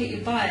educate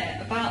your buyer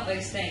about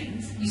those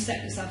things, you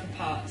set yourself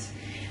apart.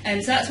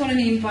 So that's what I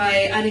mean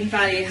by adding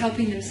value,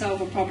 helping them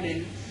solve a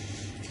problem.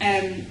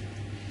 I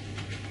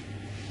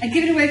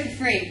give it away for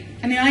free.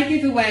 I mean, I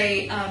give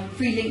away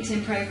free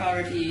LinkedIn profile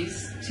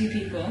reviews to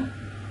people.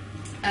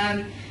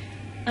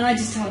 And I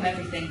just tell them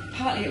everything.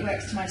 Partly it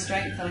works to my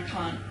strength that I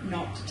can't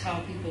not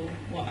tell people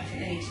what I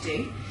think they need to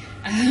do.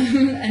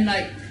 And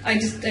I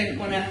just don't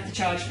want to have to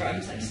charge for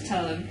it, so I just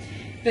tell them.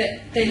 But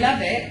they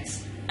love it,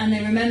 and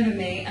they remember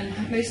me, and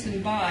most of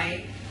them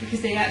buy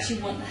because they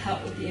actually want the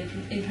help with the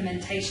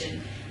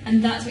implementation.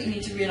 And that's what you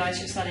need to realise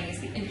you're selling, is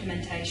the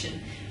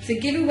implementation. So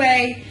give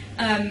away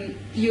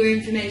your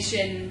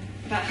information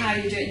about how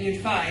you do it and your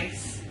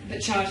advice,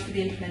 but charge for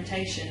the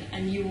implementation,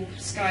 and you will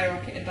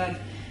skyrocket above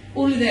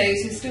all of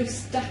those who are still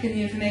stuck in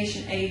the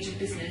information age of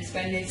business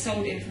when they've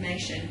sold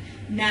information.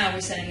 Now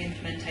we're selling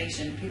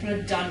implementation. People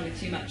are done with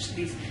too much of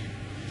these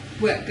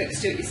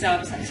workbooks, do it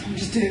yourself. It's like, someone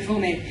just do it for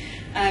me.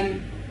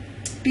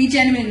 Be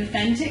genuine and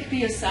authentic, be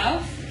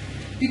yourself.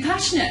 Be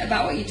passionate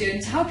about what you do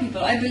and tell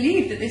people. I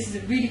believe that this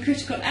is a really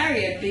critical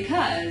area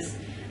because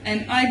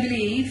I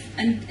believe,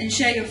 and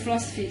share your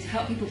philosophy to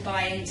help people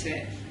buy into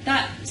it.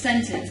 That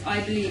sentence,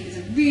 I believe, is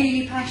a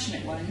really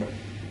passionate one.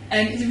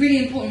 It's a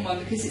really important one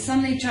because it's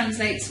something that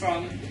translates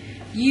from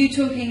you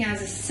talking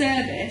as a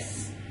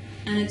service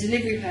and a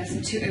delivery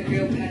person to a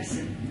real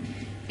person.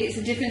 It's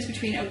a difference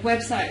between a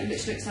website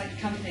which looks like a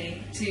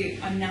company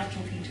to I'm now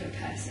talking to a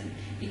person.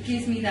 It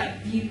gives me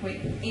that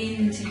viewpoint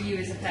into you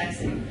as a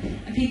person.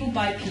 And people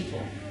buy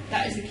people.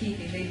 That is the key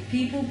thing.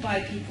 People buy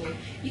people.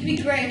 You can be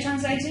great at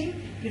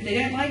translating, but if they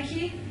don't like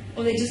you,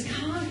 or they just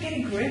can't get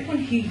a grip on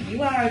who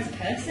you are as a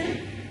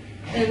person,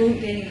 there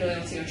won't be any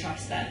loyalty or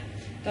trust there.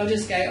 They'll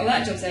just go, oh,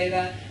 that job's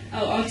over.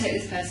 Oh, I'll take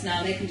this person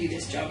now, they can do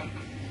this job.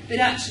 But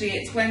actually,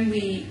 it's when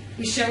we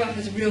show up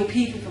as real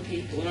people for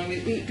people, and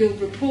we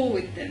build rapport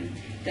with them,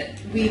 that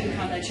we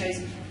become their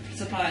chosen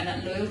supplier, and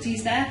that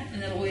loyalty's there,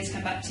 and they'll always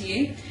come back to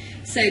you.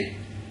 So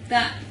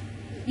that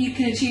you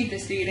can achieve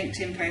this through your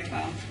LinkedIn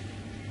profile.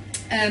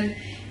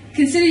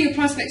 Consider your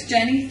prospect's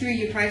journey through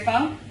your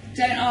profile.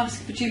 Don't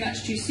ask for too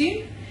much too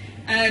soon.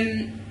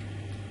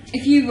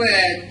 If you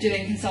were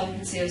doing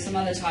consultancy or some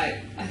other type,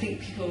 I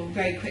think people are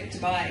very quick to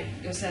buy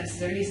your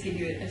services, or at least give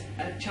you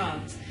a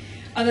chance.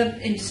 Other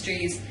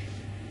industries,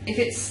 if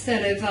it's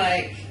sort of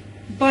like,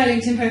 buy a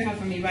LinkedIn profile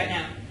from me right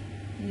now.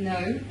 No,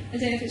 I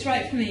don't know if it's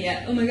right for me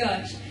yet. Oh my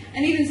gosh.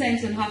 And even saying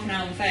to them half an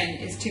hour on the phone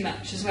is too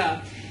much as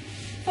well.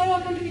 Follow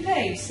our company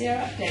page, see our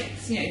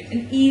updates. You know,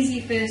 an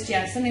easy first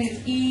yes, something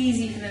that's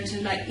easy for them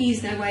to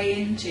ease their way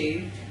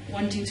into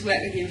wanting to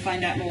work with you and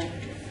find out more.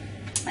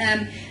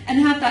 And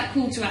have that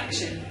call to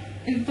action.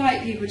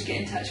 Invite people to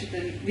get in touch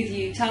with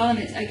you. Tell them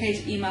it's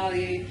okay to email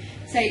you.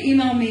 Say,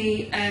 email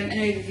me an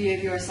overview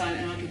of your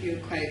assignment and I'll give you a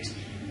quote.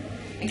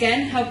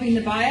 Again, helping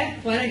the buyer.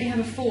 Why don't you have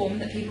a form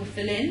that people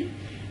fill in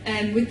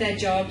with their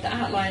job that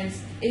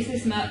outlines, is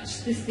this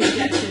much, this is the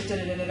objective, da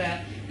da da da da.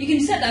 You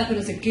can set that up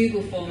as a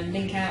Google form and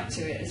link out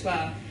to it as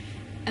well.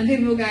 And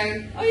people will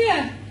go, oh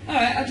yeah, all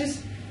right, I'll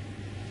just...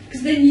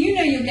 Because then you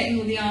know you're getting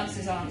all the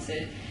answers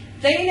answered.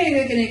 They know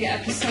they're going to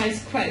get a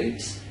precise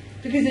quote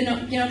because you're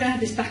not going to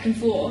have this back and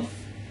forth.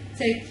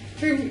 So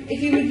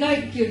if you would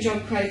like your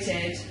job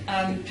quoted,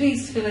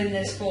 please fill in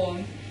this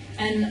form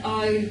and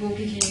I will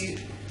give you,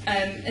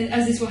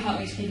 as this will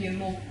help me to give you a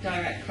more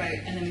direct quote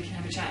and then we can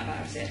have a chat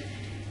about it.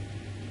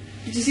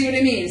 Do you see what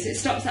I mean? So it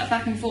stops that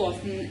back and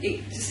forth and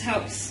it just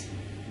helps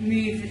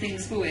move the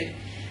things forward.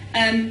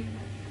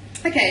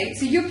 Okay,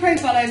 so your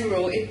profile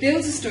overall, it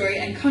builds a story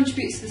and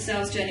contributes to the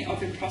sales journey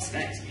of your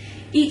prospect.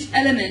 Each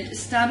element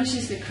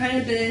establishes the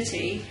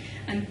credibility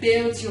and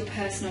builds your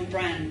personal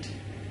brand.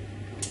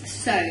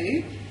 So,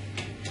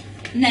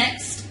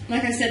 next,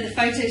 like I said, the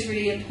photo is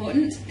really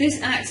important.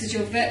 This acts as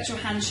your virtual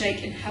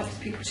handshake and helps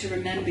people to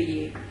remember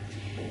you.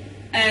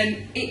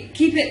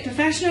 Keep it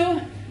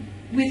professional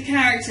with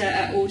character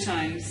at all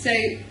times. So,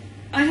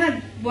 I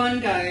had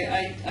one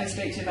guy I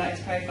spoke to about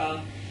his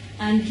profile,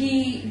 and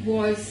he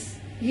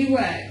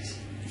worked,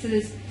 so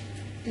there's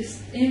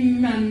this,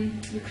 in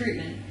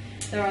recruitment,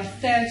 there are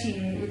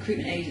 13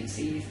 recruitment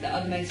agencies that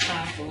are the most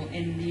powerful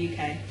in the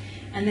UK,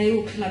 and they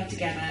all club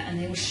together and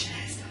they all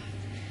share stuff.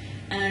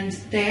 And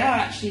they are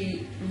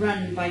actually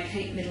run by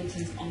Kate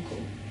Middleton's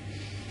uncle.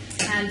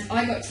 And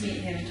I got to meet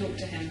him and talk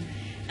to him,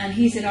 and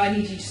he said, I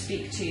need you to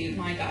speak to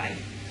my guy,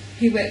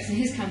 who works in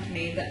his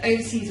company that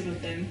oversees all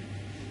of them.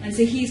 And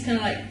so he's kind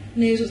of like,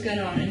 knows what's going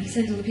on, and he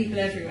sends all the people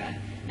everywhere.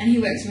 And he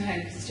works from home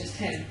because it's just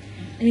him.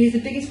 And he goes,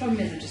 the biggest problem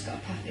is I've just got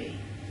a puppy.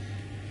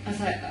 I was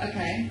like,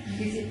 okay. And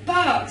he goes, it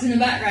barks in the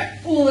background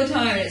all the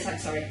time. And it's like,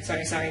 sorry.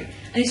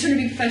 And he's trying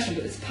to be professional,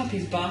 but this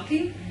puppy's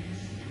barking.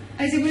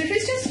 I said, well, if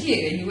it's just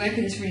you and you work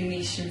in this really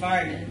niche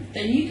environment,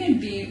 then you can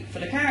be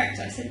full of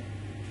character. I said,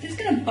 if it's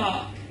going to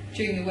bark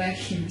during the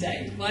working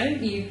day, why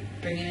don't you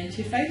bring it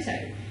into your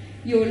photo?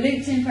 Your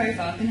LinkedIn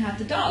profile can have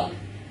the dog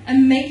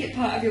and make it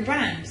part of your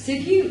brand. So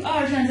if you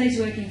are a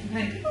translator working from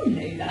home, people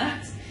know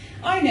that.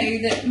 I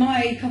know that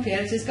my copy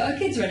editor's got her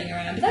kids running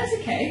around, but that's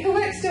okay, her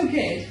work's still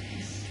good.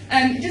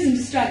 It doesn't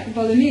distract or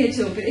bother me at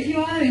all, but if you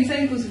are having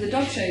phone calls where the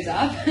dog shows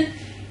up,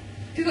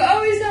 people go,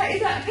 oh, is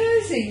that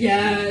Percy?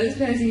 Yeah, it's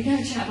Percy. You can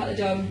have a chat about the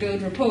dog and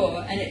build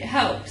rapport, and it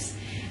helps.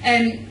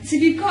 So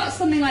if you've got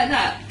something like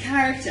that,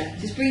 character,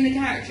 just bring the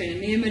character in,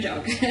 me and my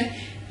dog.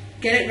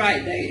 Get it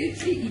right, though.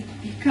 You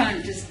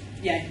can't just,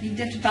 you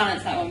have to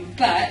balance that one,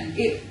 but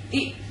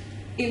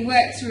it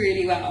works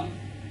really well.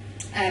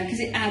 Because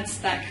it adds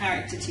that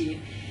character to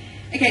you.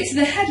 Okay, so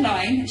the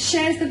headline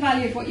shares the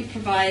value of what you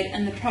provide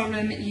and the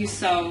problem you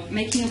solve,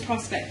 making a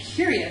prospect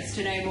curious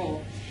to know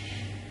more.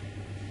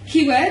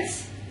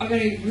 Keywords are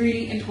going to be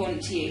really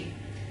important to you.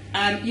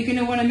 You're going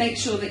to want to make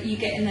sure that you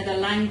get in there the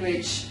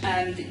language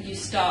that you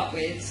start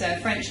with, so a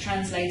French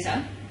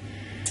translator,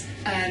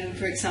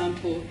 for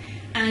example.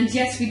 And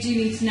yes, we do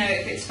need to know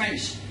if it's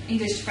French,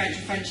 English to French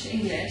or French to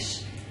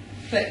English,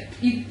 but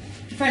the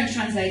French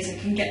translator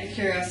can get the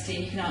curiosity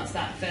and you can answer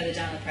that further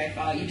down the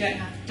profile. You don't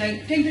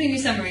put in your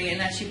summary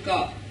unless you've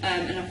got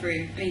enough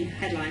room.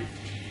 Headline.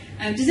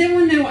 Does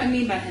everyone know what I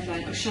mean by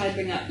headline, or shall I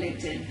bring up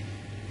LinkedIn?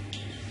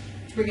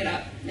 Bring it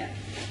up. Yeah.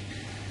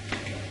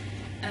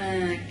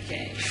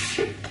 Okay.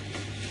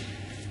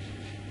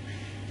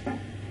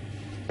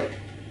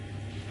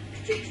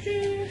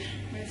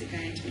 Where's it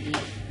going to be?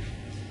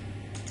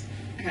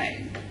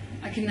 Okay,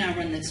 I can now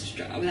run this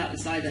without the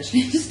slides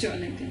actually. Just do it on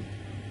LinkedIn.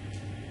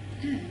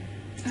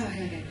 Oh,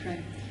 here we go,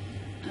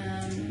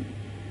 Chrome.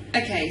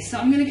 Okay, so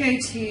I'm going to go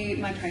to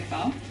my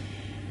profile.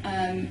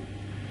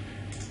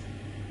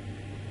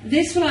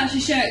 This will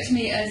actually show it to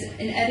me as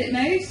in edit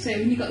mode, so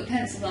when you've got the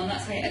pencil on,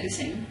 that's how you're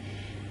editing.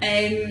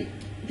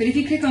 But if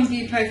you click on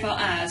View Profile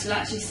As, you'll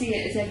actually see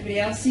it as everybody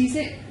else sees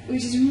it,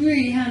 which is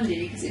really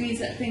handy because it means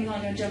that things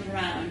aren't going to jump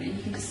around and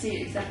you can just see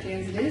it exactly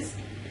as it is.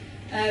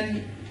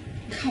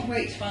 Can't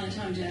wait to find the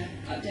time to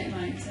update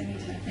mine because I need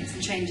to make some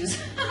changes.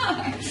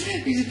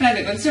 Which is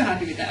perfect, but I'm still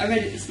happy with that. I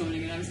read it this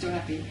morning and I was still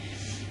happy.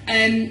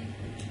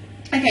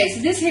 Okay,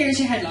 so this here is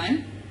your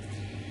headline.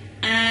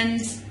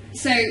 And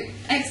so,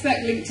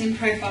 expert LinkedIn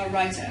profile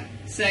writer.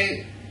 So,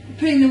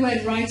 putting the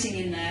word writing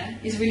in there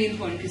is really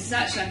important because it's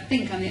actually, I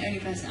think I'm the only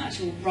person that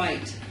actually will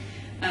write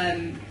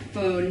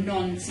for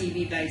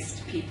non-CV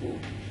based people.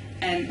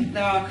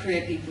 There are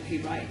career people who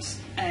write.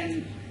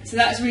 So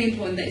that's really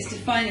important that it's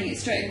defining it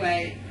straight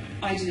away.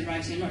 I do the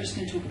writing, I'm not just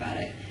going to talk about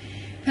it.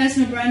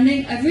 Personal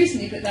branding, I've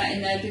recently put that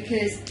in there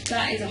because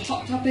that is a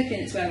hot topic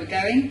and it's where we're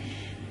going.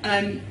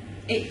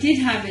 It did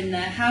have in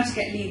there how to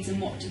get leads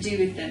and what to do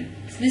with them.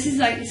 So this is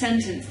like the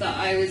sentence that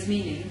I was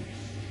meaning.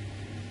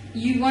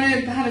 You want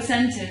to have a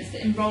sentence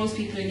that involves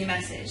people in your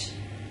message.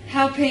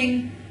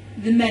 Helping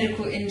the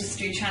medical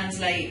industry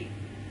translate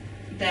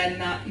their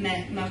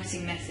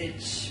marketing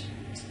message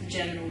to the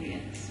German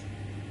audience.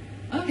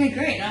 Okay,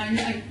 great,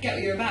 I get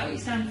what you're about, what you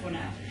stand for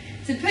now.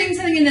 So putting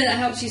something in there that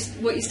helps you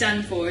what you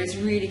stand for is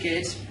really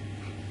good.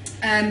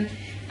 And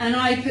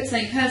I put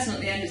something personal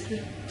at the end.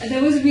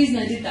 There was a reason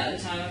I did that at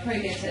the time. I'm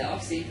probably going to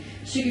obviously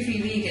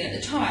sugar-free vegan.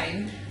 At the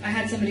time, I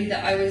had somebody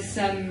that I was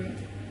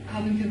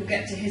helping people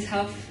get to his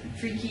health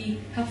freak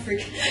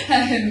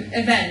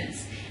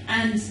events,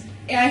 and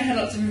I had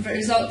lots of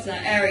results in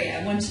that area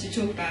and wanted to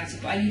talk about it,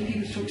 but I needed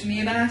people to talk to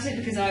me about it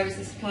because I was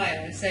the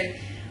supplier, so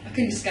I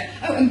couldn't just go,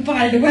 oh, and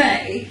by the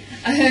way,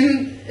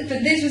 but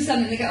this was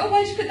something they go, oh,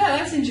 why did you put that?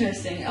 That's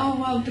interesting. Oh,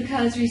 well,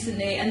 because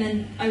recently, and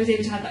then I was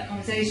able to have that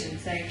conversation,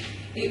 so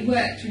it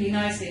worked really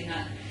nicely in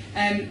that.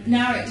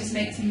 Now it just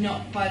makes me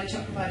not buy the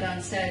chocolate bar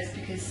downstairs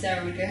because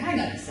Sarah would go, hang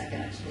on a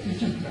second, I just bought the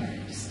chocolate bar,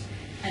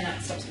 and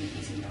that stops me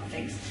eating bad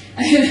things.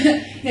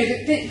 No,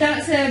 but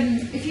that's,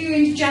 if you're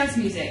into jazz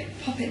music,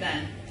 pop it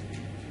there.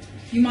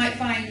 You might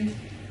find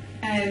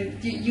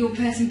your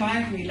person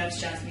buying from you loves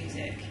jazz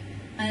music,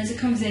 and it's a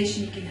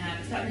conversation you can have.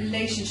 It's that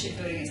relationship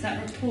building, it's that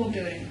rapport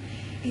building.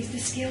 It's the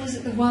skills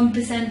that the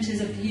 1%ers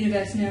of the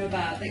universe know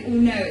about. They all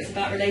know it's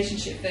about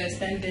relationship first,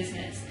 then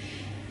business.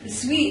 The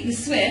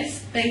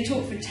Swiss, they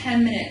talk for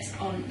 10 minutes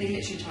on, they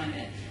literally time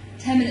it,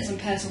 10 minutes on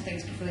personal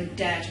things before they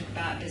dare talk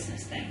about a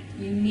business thing.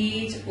 You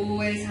need to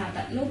always have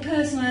that little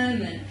personal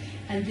element,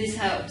 and this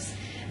helps.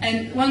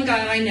 And one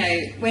guy I know,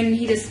 when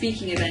he does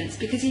speaking events,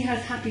 because he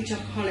has Happy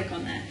Chocoholic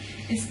on there,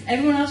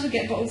 everyone else will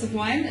get bottles of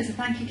wine as a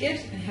thank you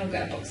gift, and he'll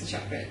get a box of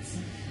chocolates.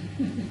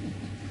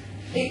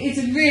 It's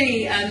a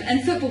really,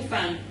 and football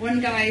fan.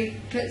 One guy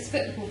puts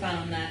football fan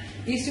on there.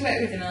 I used to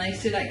work with him, and I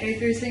used to go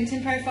through his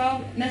LinkedIn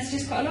profile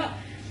messages quite a lot.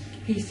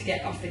 He used to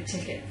get offered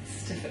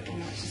tickets to football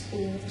matches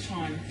all the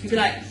time. He'd be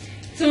like,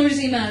 someone would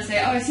just email and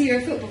say, oh, I see you're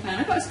a football fan.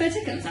 I've got a spare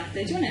ticket on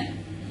Saturday. Do you want it?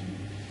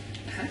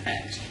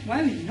 Perfect.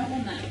 Why would you not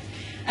want that?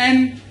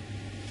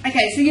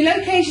 Okay, so your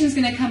location is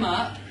going to come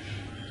up.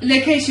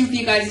 Location for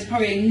you guys is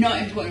probably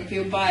not important for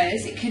your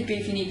buyers. It could be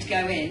if you need to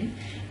go in,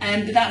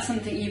 but that's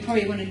something you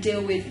probably want to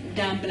deal with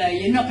down below.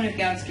 You're not going to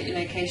be able to get your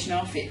location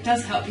off. It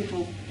does help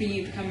people for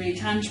you become really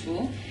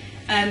tangible.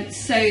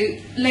 So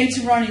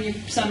later on in your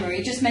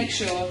summary, just make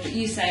sure that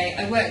you say,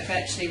 I work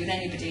virtually with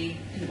anybody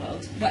in the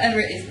world, whatever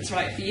it is that's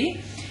right for you,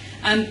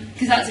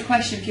 because that's a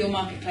question for your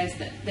marketplace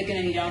that they're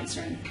going to need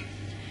answering.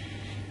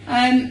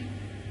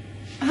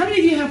 How many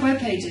of you have web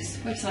pages,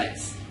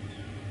 websites?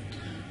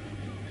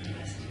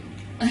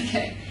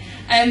 Okay.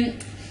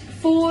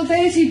 For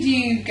those who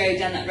do go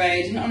down that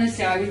road, and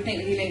honestly I would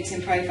think with your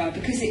LinkedIn profile,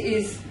 because it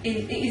is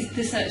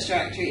the search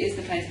directory, it is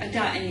the place, I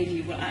doubt any of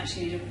you will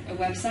actually need a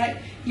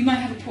website. You might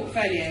have a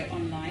portfolio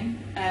online,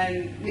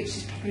 which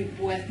is probably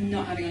worth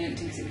not having on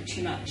LinkedIn because it would be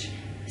too much.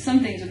 Some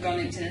things have gone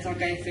on LinkedIn, as I'll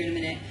go through in a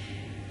minute.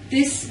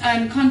 This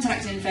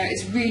contact info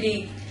is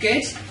really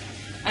good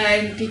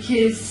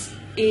because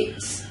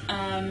it's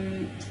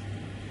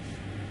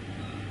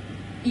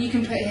you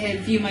can put here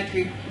view my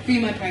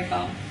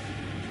profile.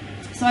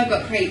 So I've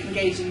got create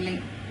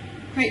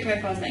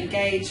profiles that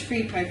engage,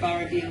 free profile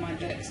review in my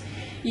books.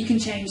 You can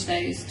change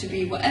those to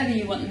be whatever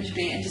you want them to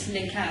be and just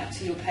link out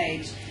to your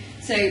page.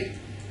 So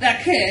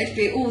that could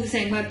be all the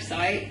same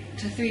website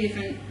to 3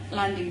 different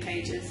landing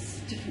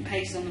pages, different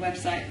pages on the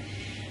website.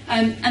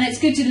 And it's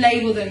good to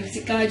label them because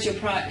it guides your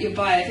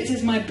buyer. If it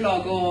says my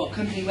blog or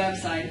company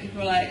website,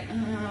 people are like,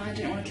 oh, I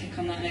don't want to click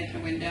on that and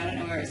open a window, I don't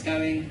know where it's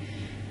going.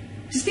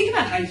 Just think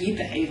about how you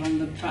behave on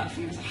the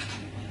platform. It's like, I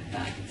can't be bothered with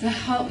that. So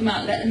help them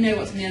out, let them know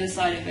what's on the other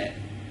side of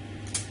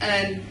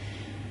it.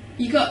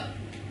 You've got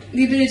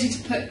the ability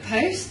to put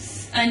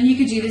posts, and you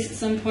could do this at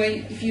some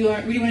point if you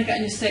really want to get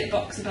on your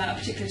soapbox about a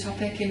particular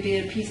topic and be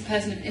a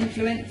person of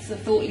influence, a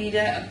thought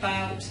leader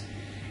about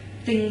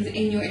things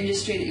in your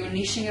industry that you're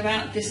niching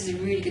about. This is a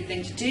really good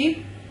thing to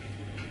do.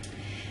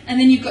 And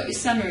then you've got your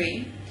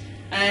summary,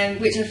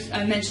 which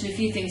I've mentioned a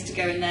few things to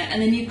go in there,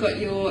 and then you've got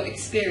your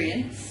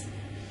experience.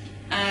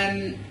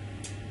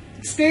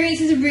 Experience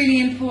is a really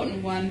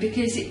important one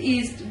because it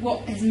is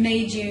what has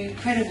made you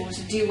credible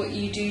to do what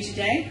you do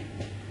today.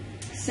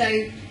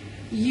 So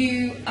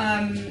your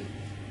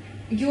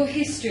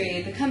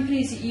history, the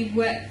companies that you've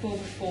worked for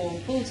before,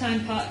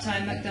 full-time,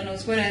 part-time,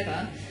 McDonald's,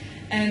 whatever,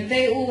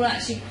 they all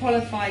actually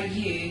qualify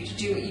you to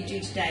do what you do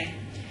today.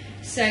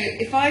 So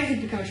if I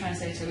had become a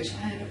translator, which I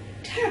have a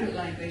terrible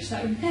language,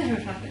 that would never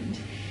have happened.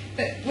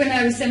 But when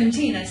I was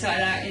 17, I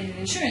started out in the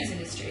insurance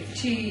industry.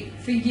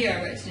 For a year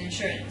I worked in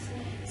insurance.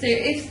 So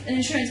if an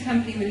insurance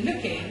company were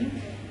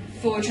looking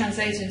for a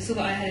translator and saw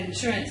that I had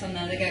insurance on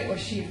there, they go, well,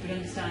 she would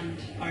understand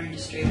our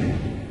industry.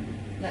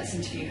 Let's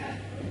interview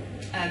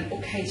her.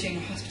 Or catering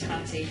or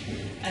hospitality.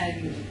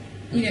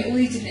 You know, all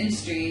these different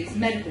industries,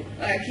 medical.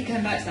 I keep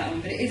coming back to that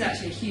one, but it is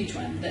actually a huge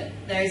one, that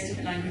there is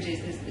different languages.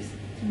 There's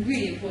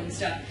really important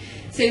stuff.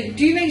 So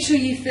do make sure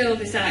you fill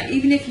this out,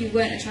 even if you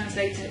weren't a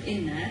translator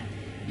in there.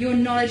 Your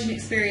knowledge and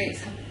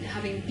experience,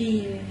 having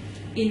been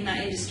in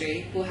that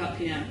industry, will help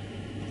you now.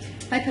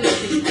 I put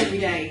this every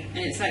day,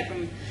 and it's like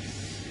from,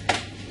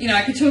 you know,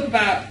 I could talk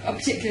about a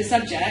particular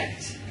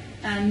subject,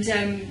 and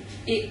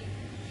it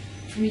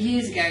from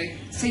years ago.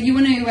 So you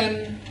want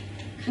to.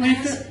 Can I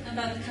ask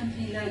about the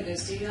company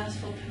logos? Do you ask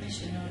for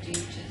permission, or do you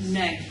just?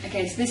 No.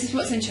 Okay, so this is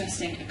what's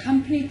interesting. A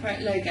company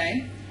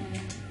logo.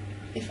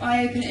 If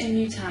I open it in a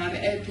new tab,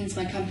 it opens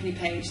my company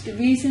page. The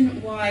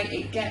reason why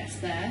it gets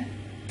there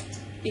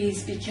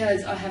is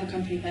because I have a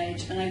company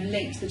page and I've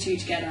linked the two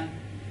together.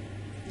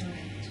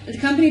 The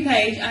company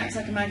page acts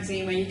like a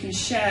magazine where you can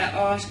share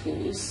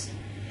articles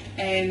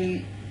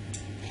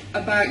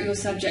about your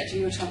subject or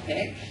your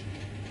topic,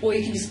 or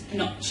you can just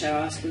not share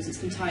articles.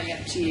 It's entirely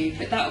up to you.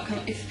 But that will come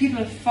if people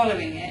are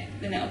following it,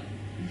 then it'll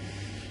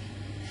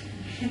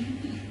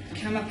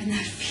come up in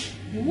their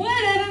feed.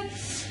 Whatever,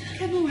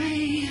 come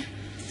away.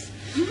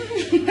 I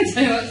don't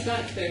know what's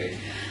that doing.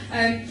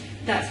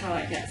 That's how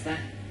that gets there.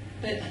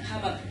 But how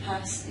about the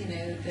past, the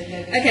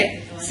logo?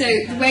 Okay, so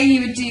the way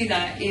you would do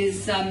that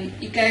is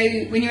you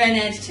go, when you're in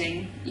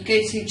editing, you go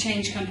to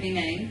change company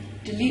name,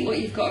 delete what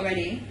you've got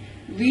already,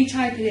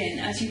 retype it in.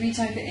 As you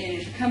retype it in,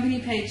 if the company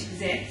page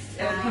exists,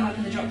 it will come up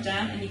in the drop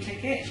down and you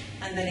click it,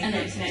 and then it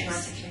it's goes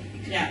next.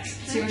 automatically. Yeah,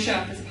 so you'll show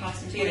up as a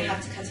past employee. So you don't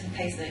have to cut and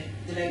paste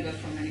the logo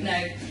from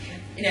anywhere?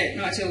 No,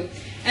 not at all.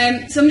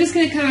 So I'm just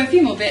going to cover a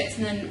few more bits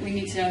and then we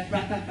need to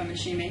wrap up, I'm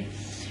assuming.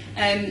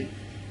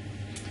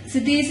 So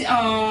these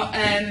are,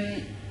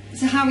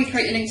 so how we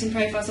create your LinkedIn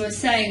profile. So I was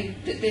saying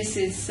that this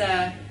is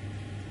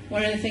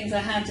one of the things I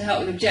had to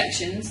help with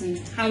objections, and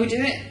how we do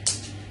it.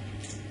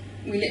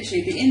 We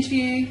literally, the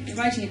interview, the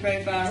writing your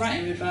profile,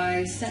 writing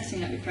advice,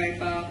 setting up your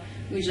profile,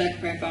 would you like a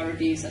profile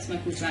review, so that's my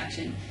call to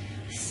action.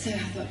 I still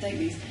have to update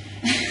these.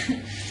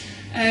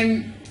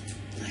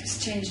 I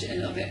just changed it a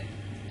little bit.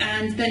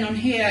 And then on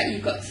here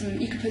you've got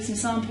you can put some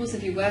samples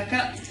of your work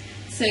up.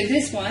 So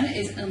this one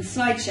is on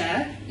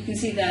SlideShare. You can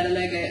see there the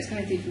logo, it's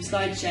coming through from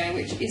SlideShare,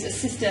 which is a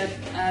sister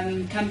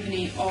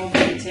company of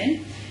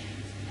LinkedIn.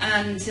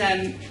 And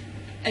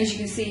as you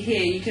can see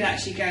here, you could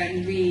actually go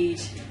and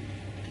read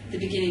the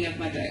beginning of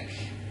my book.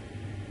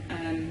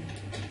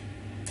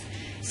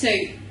 So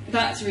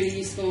that's really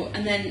useful.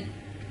 And then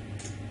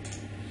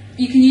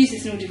you can use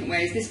this in all different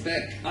ways. This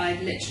book,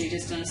 I've literally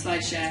just done a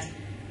SlideShare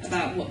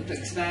about what the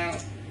book's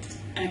about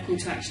and a call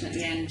to action at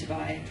the end to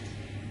buy.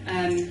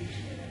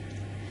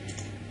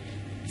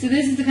 So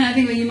this is the kind of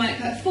thing where you might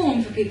put a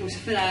form for people to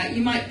fill out.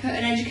 You might put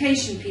an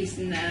education piece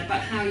in there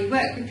about how you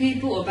work with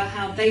people or about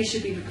how they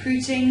should be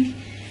recruiting.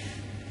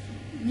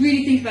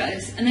 Really think about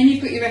this. And then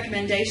you've got your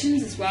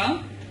recommendations as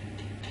well.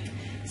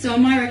 So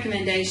on my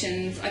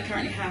recommendations, I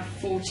currently have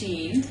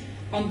 14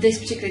 on this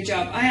particular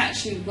job. I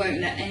actually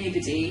won't let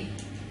anybody...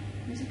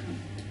 Where's it gone?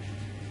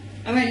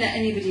 I won't let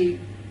anybody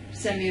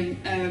send me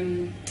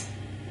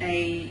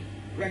a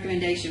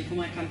recommendation for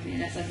my company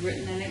unless I've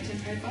written their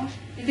LinkedIn profile.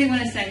 If they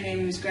want to say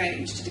Amy was great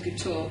and she did a good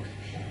talk,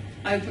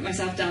 I would put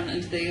myself down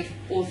under the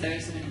author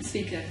as a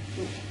speaker,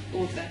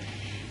 author.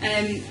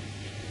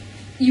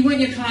 You want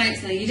your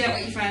clients to know, you don't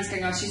want your friends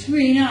going, oh, she's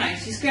really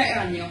nice, she's great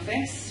around the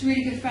office, she's a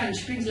really good friend,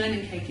 she brings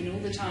lemon cake in all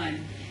the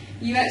time.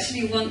 You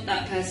actually want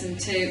that person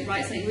to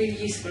write something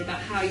really useful about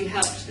how you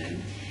helped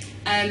them,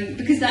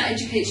 because that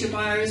educates your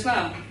buyer as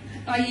well.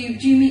 Do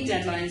you meet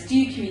deadlines? Do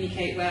you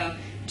communicate well?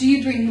 Do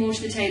you bring more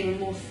to the table and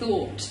more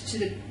thought to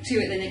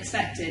it than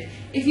expected?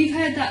 If you've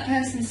heard that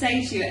person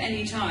say to you at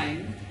any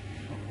time,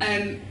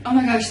 oh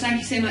my gosh, thank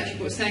you so much, you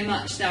brought so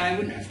much there, I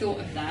wouldn't have thought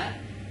of that.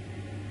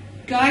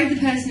 Guide the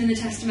person in the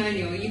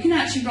testimonial. You can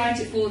actually write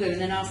it for them and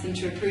then ask them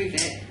to approve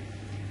it.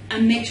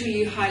 And make sure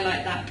you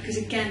highlight that, because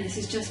again, this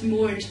is just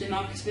more into the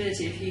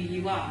marketability of who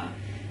you are.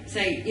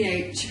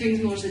 Say, she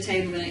brings more to the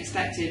table than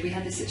expected. We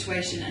had this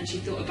situation and she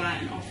thought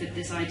about and offered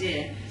this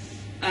idea.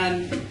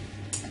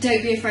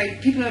 Don't be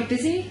afraid. People are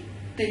busy,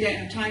 they don't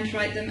have time to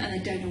write them, and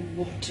they don't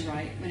know what to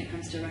write when it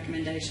comes to a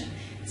recommendation.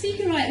 So you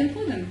can write them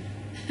for them.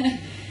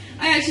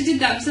 I actually did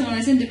that for someone.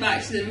 I sent it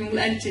back to them all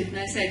edited, and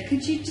I said,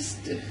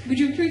 would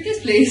you approve this,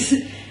 please?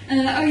 And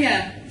they're like, oh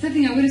yeah,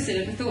 something I would have said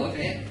if I thought of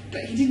it,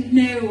 but he didn't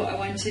know what I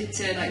wanted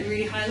to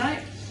really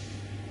highlight.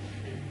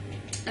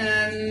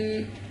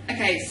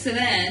 Okay, so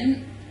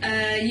then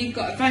you've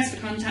got advice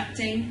for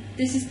contacting.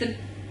 This is the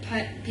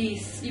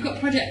piece. You've got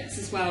projects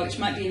as well, which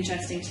might be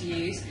interesting to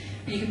use.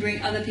 You can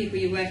bring other people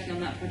you're working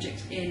on that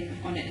project in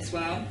on it as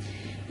well.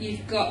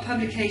 You've got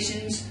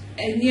publications.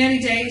 In the early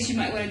days, you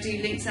might want to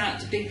do links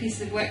out to big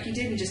pieces of work you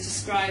did and just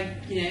describe,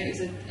 it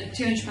was a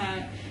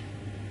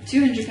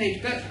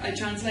 200-page book I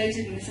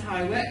translated, and this is how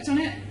I worked on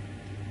it,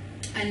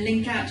 and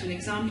link out to an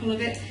example of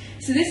it.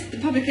 So the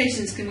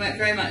publications can work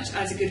very much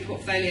as a good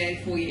portfolio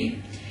for you,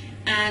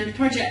 and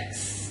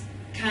projects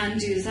can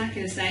do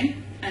exactly the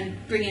same and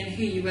bring in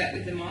who you work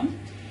with them on.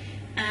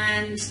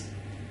 And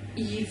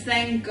you've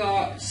then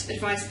got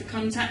advice for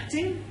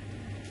contacting.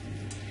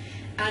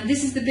 And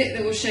this is the bit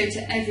that will show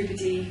to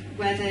everybody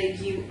whether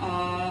you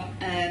are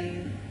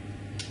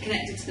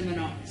connected to them or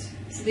not.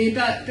 So the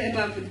bit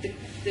above with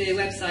the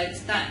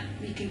websites, that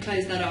you can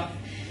close that off.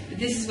 But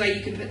this is where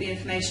you can put the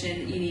information in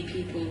that you need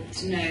people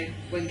to know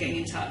when getting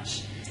in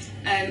touch.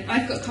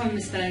 I've got common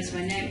misspellings for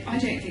my name. I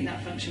don't think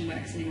that function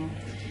works anymore,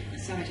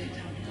 so I don't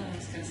tell them. I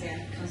was going to say,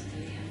 I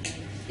constantly have those.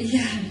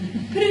 Yeah,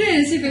 put it in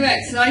and see if it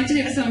works. So I did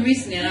it for someone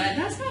recently and I went,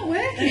 that's not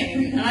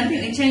working. And I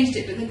think they changed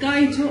it, but the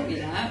guy who taught me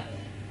that,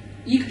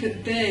 you could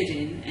put bird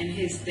in and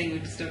his thing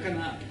would still come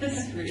up.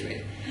 That's really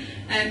weird.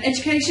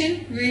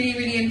 Education, really,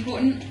 really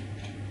important.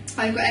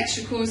 I've got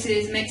extra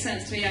courses, makes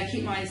sense to me. I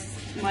keep my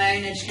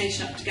own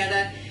education up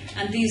together.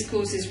 And these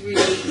courses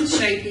really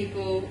show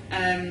people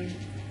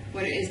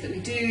what it is that we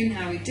do and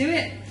how we do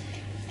it.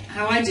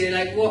 How I do,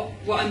 like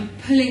what I'm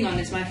pulling on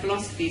is my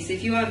philosophy. So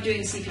if you are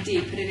doing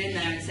CPD, put it in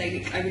there and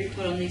say, I really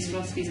pull on these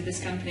philosophies of this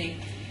company.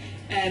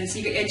 So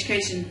you've got your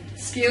education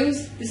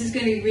skills. This is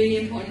going to be really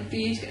important for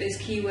you to get those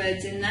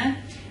keywords in there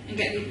and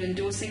get people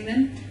endorsing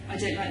them. I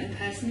don't like them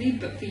personally,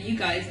 but for you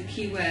guys, the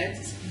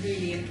keywords is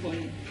really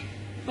important.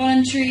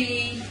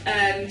 Voluntary,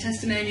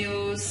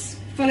 testimonials,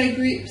 follow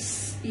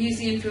groups,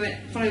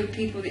 follow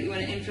people that you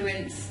want to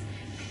influence.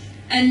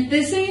 And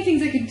there's so many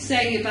things I could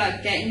say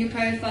about getting your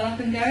profile up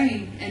and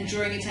going and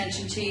drawing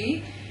attention to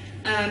you.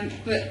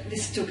 But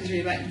this talk is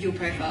really about your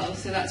profile,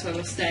 so that's where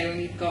we'll stay when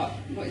we've got,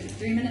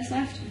 3 minutes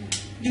left?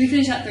 Do we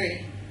finish at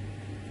 3?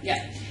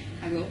 Yeah,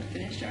 I will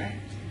finish, don't I?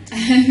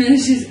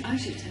 Which is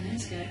actually 10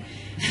 minutes ago.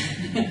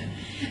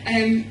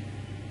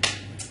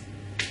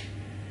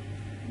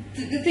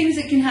 The things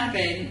that can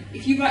happen,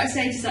 if you write a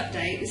status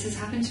update, this has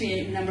happened to me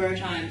a number of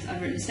times.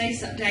 I've written a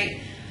status update.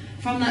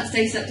 From that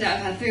status update,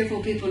 I've had 3 or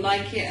 4 people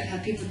like it. I've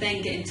had people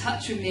then get in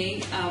touch with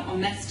me on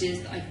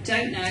messages that I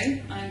don't know.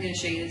 I'm going to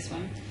show you this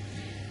one.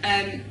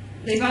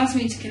 They've asked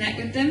me to connect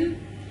with them.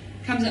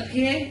 Comes up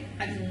here.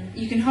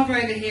 You can hover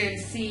over here and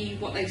see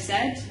what they've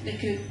said. They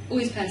could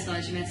always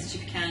personalise your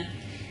message if you can.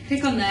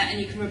 Click on there and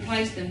you can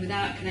reply to them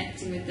without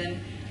connecting with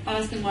them.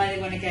 Ask them why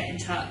they want to get in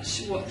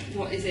touch.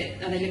 What is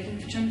it? Are they looking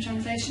for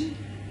translation?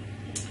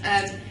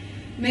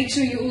 Make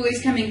sure you're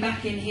always coming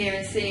back in here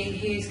and seeing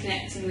who's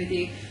connecting with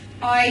you.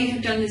 I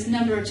have done this a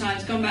number of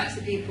times, gone back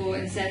to people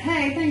and said,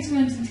 hey, thanks for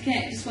wanting to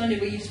connect, just wondered,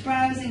 were you just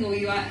browsing or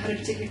you had a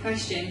particular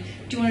question?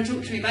 Do you want to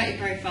talk to me about your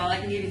profile? I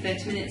can give you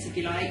 30 minutes if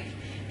you like.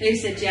 They've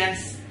said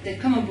yes, they've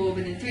come on board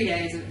within 3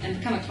 days and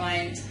become a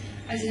client.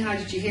 I said, how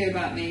did you hear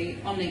about me?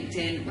 On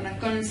LinkedIn. When I've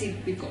gone and seen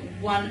we've got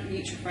one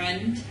mutual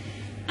friend,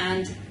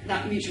 and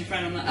that mutual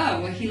friend, I'm like,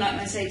 oh, well, he liked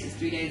my status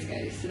 3 days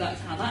ago, so that's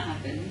how that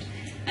happened.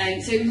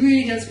 So it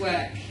really does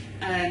work.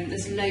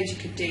 There's loads you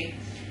could do.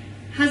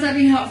 Has that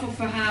been helpful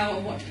for how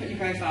and what to put in your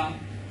profile?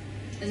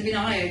 Has it been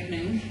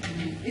eye-opening?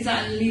 Is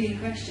that a leading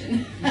question?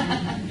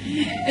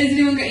 Has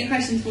anyone got any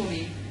questions for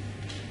me?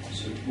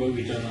 So where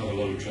we don't have a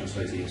lot of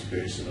translating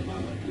experience at the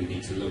moment, we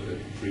need to look at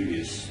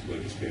previous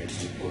work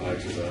experience and pull out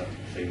of that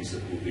things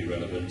that will be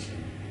relevant.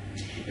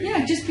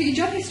 Yeah, just put your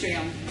job history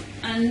on.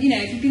 And,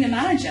 if you've been a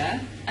manager,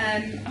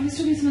 I was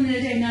talking to someone the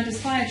other day who now does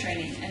fire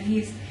training, and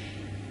he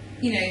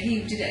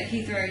did it at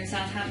Heathrow in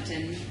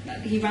Southampton.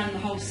 He ran the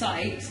whole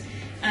site.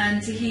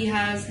 And he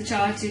has the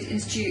Chartered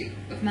Institute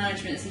of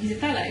Management, so he's a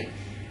fellow.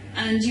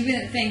 And you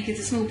wouldn't think, as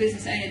a small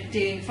business owner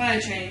doing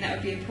fire training, that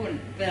would be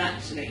important, but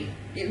actually,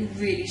 it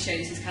really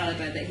shows his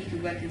calibre that he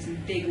could work in some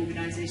big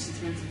organisations,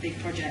 run some big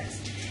projects.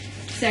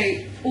 So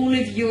all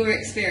of your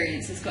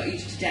experience has got you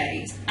to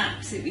today. It's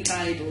absolutely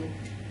valuable.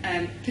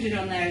 Put it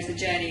on there as a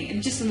journey.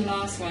 And just on the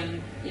last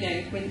one,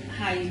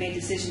 how you made a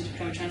decision to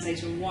become a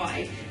translator and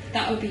why,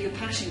 that would be your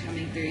passion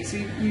coming through. So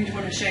you would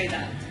want to show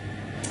that.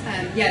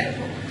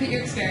 Put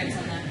your experience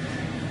on there.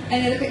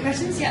 Any other quick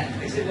questions?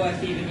 Yeah. Is it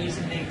worth even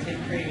using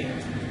LinkedIn Premium?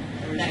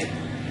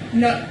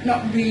 No,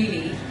 not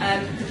really.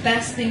 The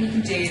best thing you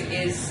can do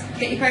is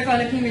get your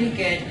profile looking really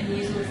good and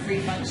use all the free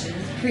functions.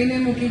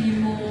 Premium will give you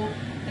more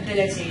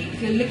ability.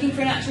 If you're looking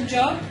for an actual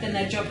job, then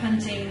their job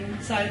hunting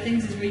side of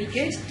things is really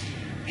good.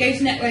 Go to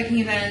networking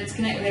events,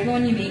 connect with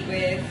everyone you meet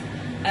with,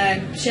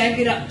 share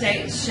good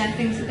updates, share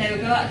things that they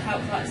will go out to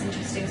help, that's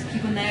interesting, so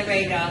keep on their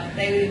radar,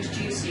 they will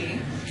introduce you.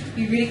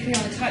 Be really clear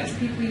on the types of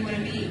people you want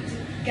to meet,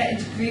 get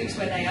into groups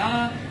where they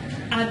are,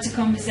 add to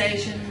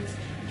conversations,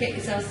 get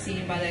yourself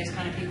seen by those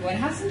kind of people, and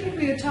have some people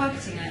you're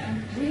targeting. I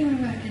really want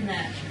to work in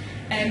there.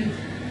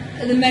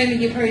 At the moment,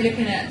 you're probably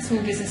looking at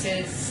small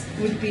businesses,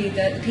 would be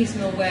the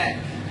piecemeal work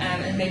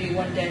and maybe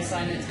one-day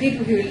assignments.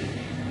 People who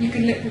you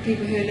can look for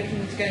people who are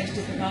looking to go into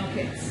different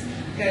markets,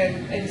 go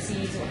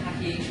overseas, or what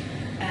have you.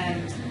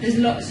 There's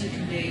lots you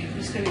can do. You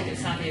just got to be a bit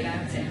savvy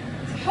about it.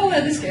 It's a whole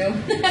other skill,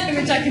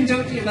 which I can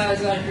talk to you about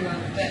as well if you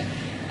want. But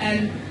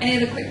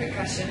any other quick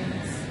questions?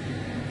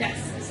 Yes.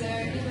 Is there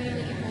any way of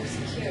making it more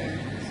secure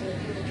so that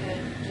people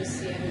can just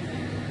see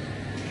everything?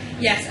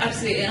 Yes,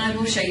 absolutely, and I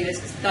will show you this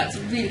because that's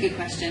a really good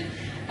question.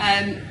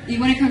 You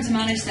want to come to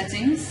manage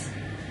settings.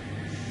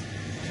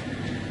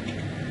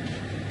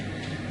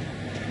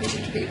 You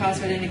have to put your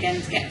password in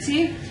again to get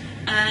to,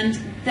 and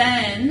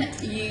then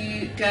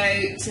you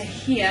go to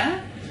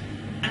here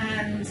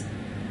and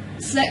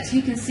select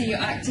who can see your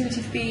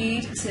activity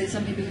feed. So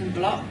some people can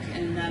block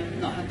and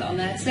not have that on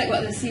there. Select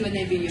what they see when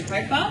they view your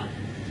profile.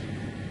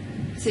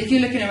 So if you're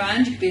looking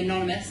around, you can be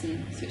anonymous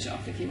and switch it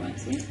off if you want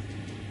to.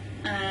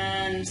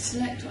 And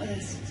select what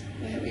others.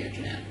 Where are we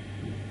looking at?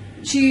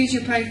 Choose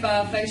your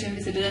profile photo and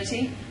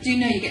visibility. Do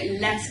know you get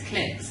less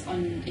clicks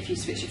on if you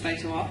switch your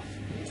photo off.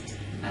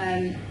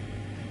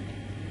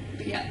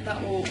 But yeah,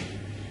 that will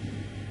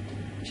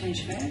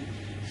change the photo.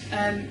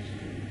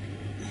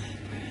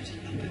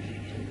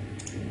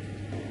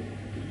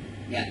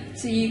 Yeah,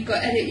 so you've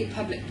got edit your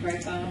public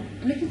profile.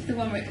 I'm looking for the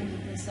one where it comes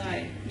up on the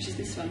side, which is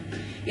this one.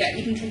 Yeah,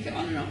 you can click it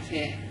on and off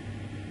here.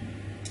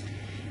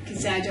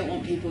 because I don't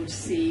want people to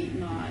see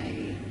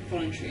my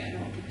voluntary, I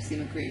don't want people to see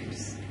my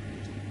groups.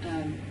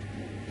 And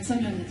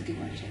sometimes it's a good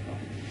one to check off.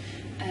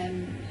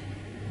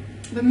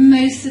 But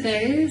most of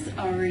those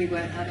are really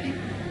worth having.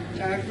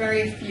 There are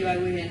very few I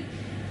wouldn't.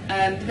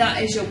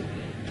 That is your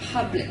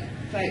public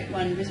vote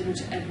one, visible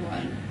to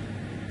everyone.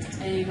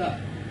 And you've got,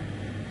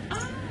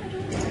 I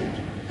don't know.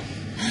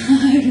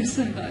 I just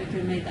thought I could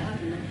have made that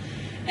happen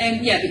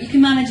then. Yeah, but you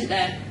can manage it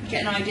there,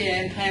 get an idea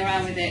and play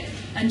around with it.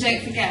 And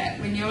don't forget,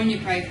 when you're on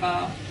your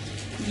profile,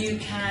 you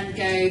can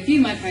go view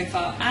my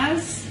profile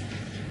as,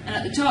 and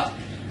at the top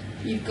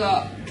you've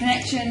got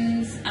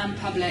connections and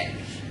public,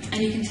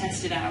 and you can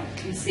test it out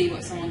and see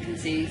what someone can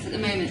see. So at the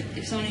moment,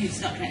 if someone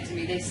who's not connected to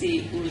me, they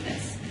see all of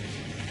this.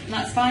 And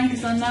that's fine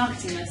because I'm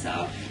marketing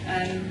myself.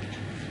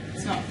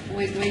 It's not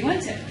always the way you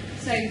want it.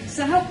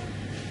 So help.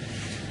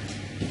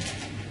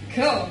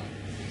 Cool.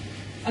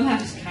 I'm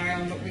happy to carry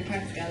on, but we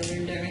practice out of the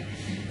room, don't we?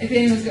 If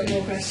anyone's got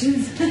more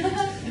questions,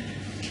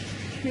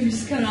 you can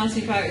just come and ask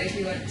me privately if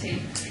you want to.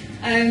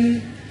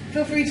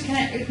 Feel free to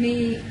connect with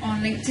me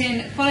on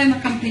LinkedIn. Follow my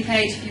company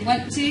page if you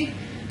want to. You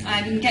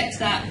can get to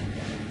that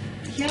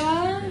here,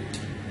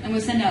 and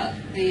we'll send out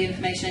the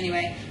information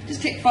anyway.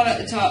 Just click follow at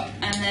the top,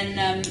 and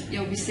then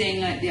you'll be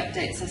seeing like the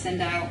updates I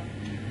send out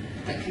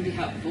that can be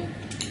helpful.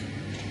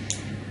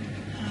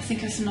 I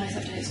think I have some nice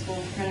updates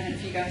for relevant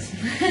for you guys.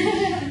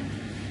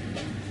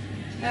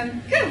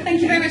 Cool.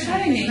 Thank you very much for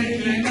having me. Thank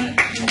you very much.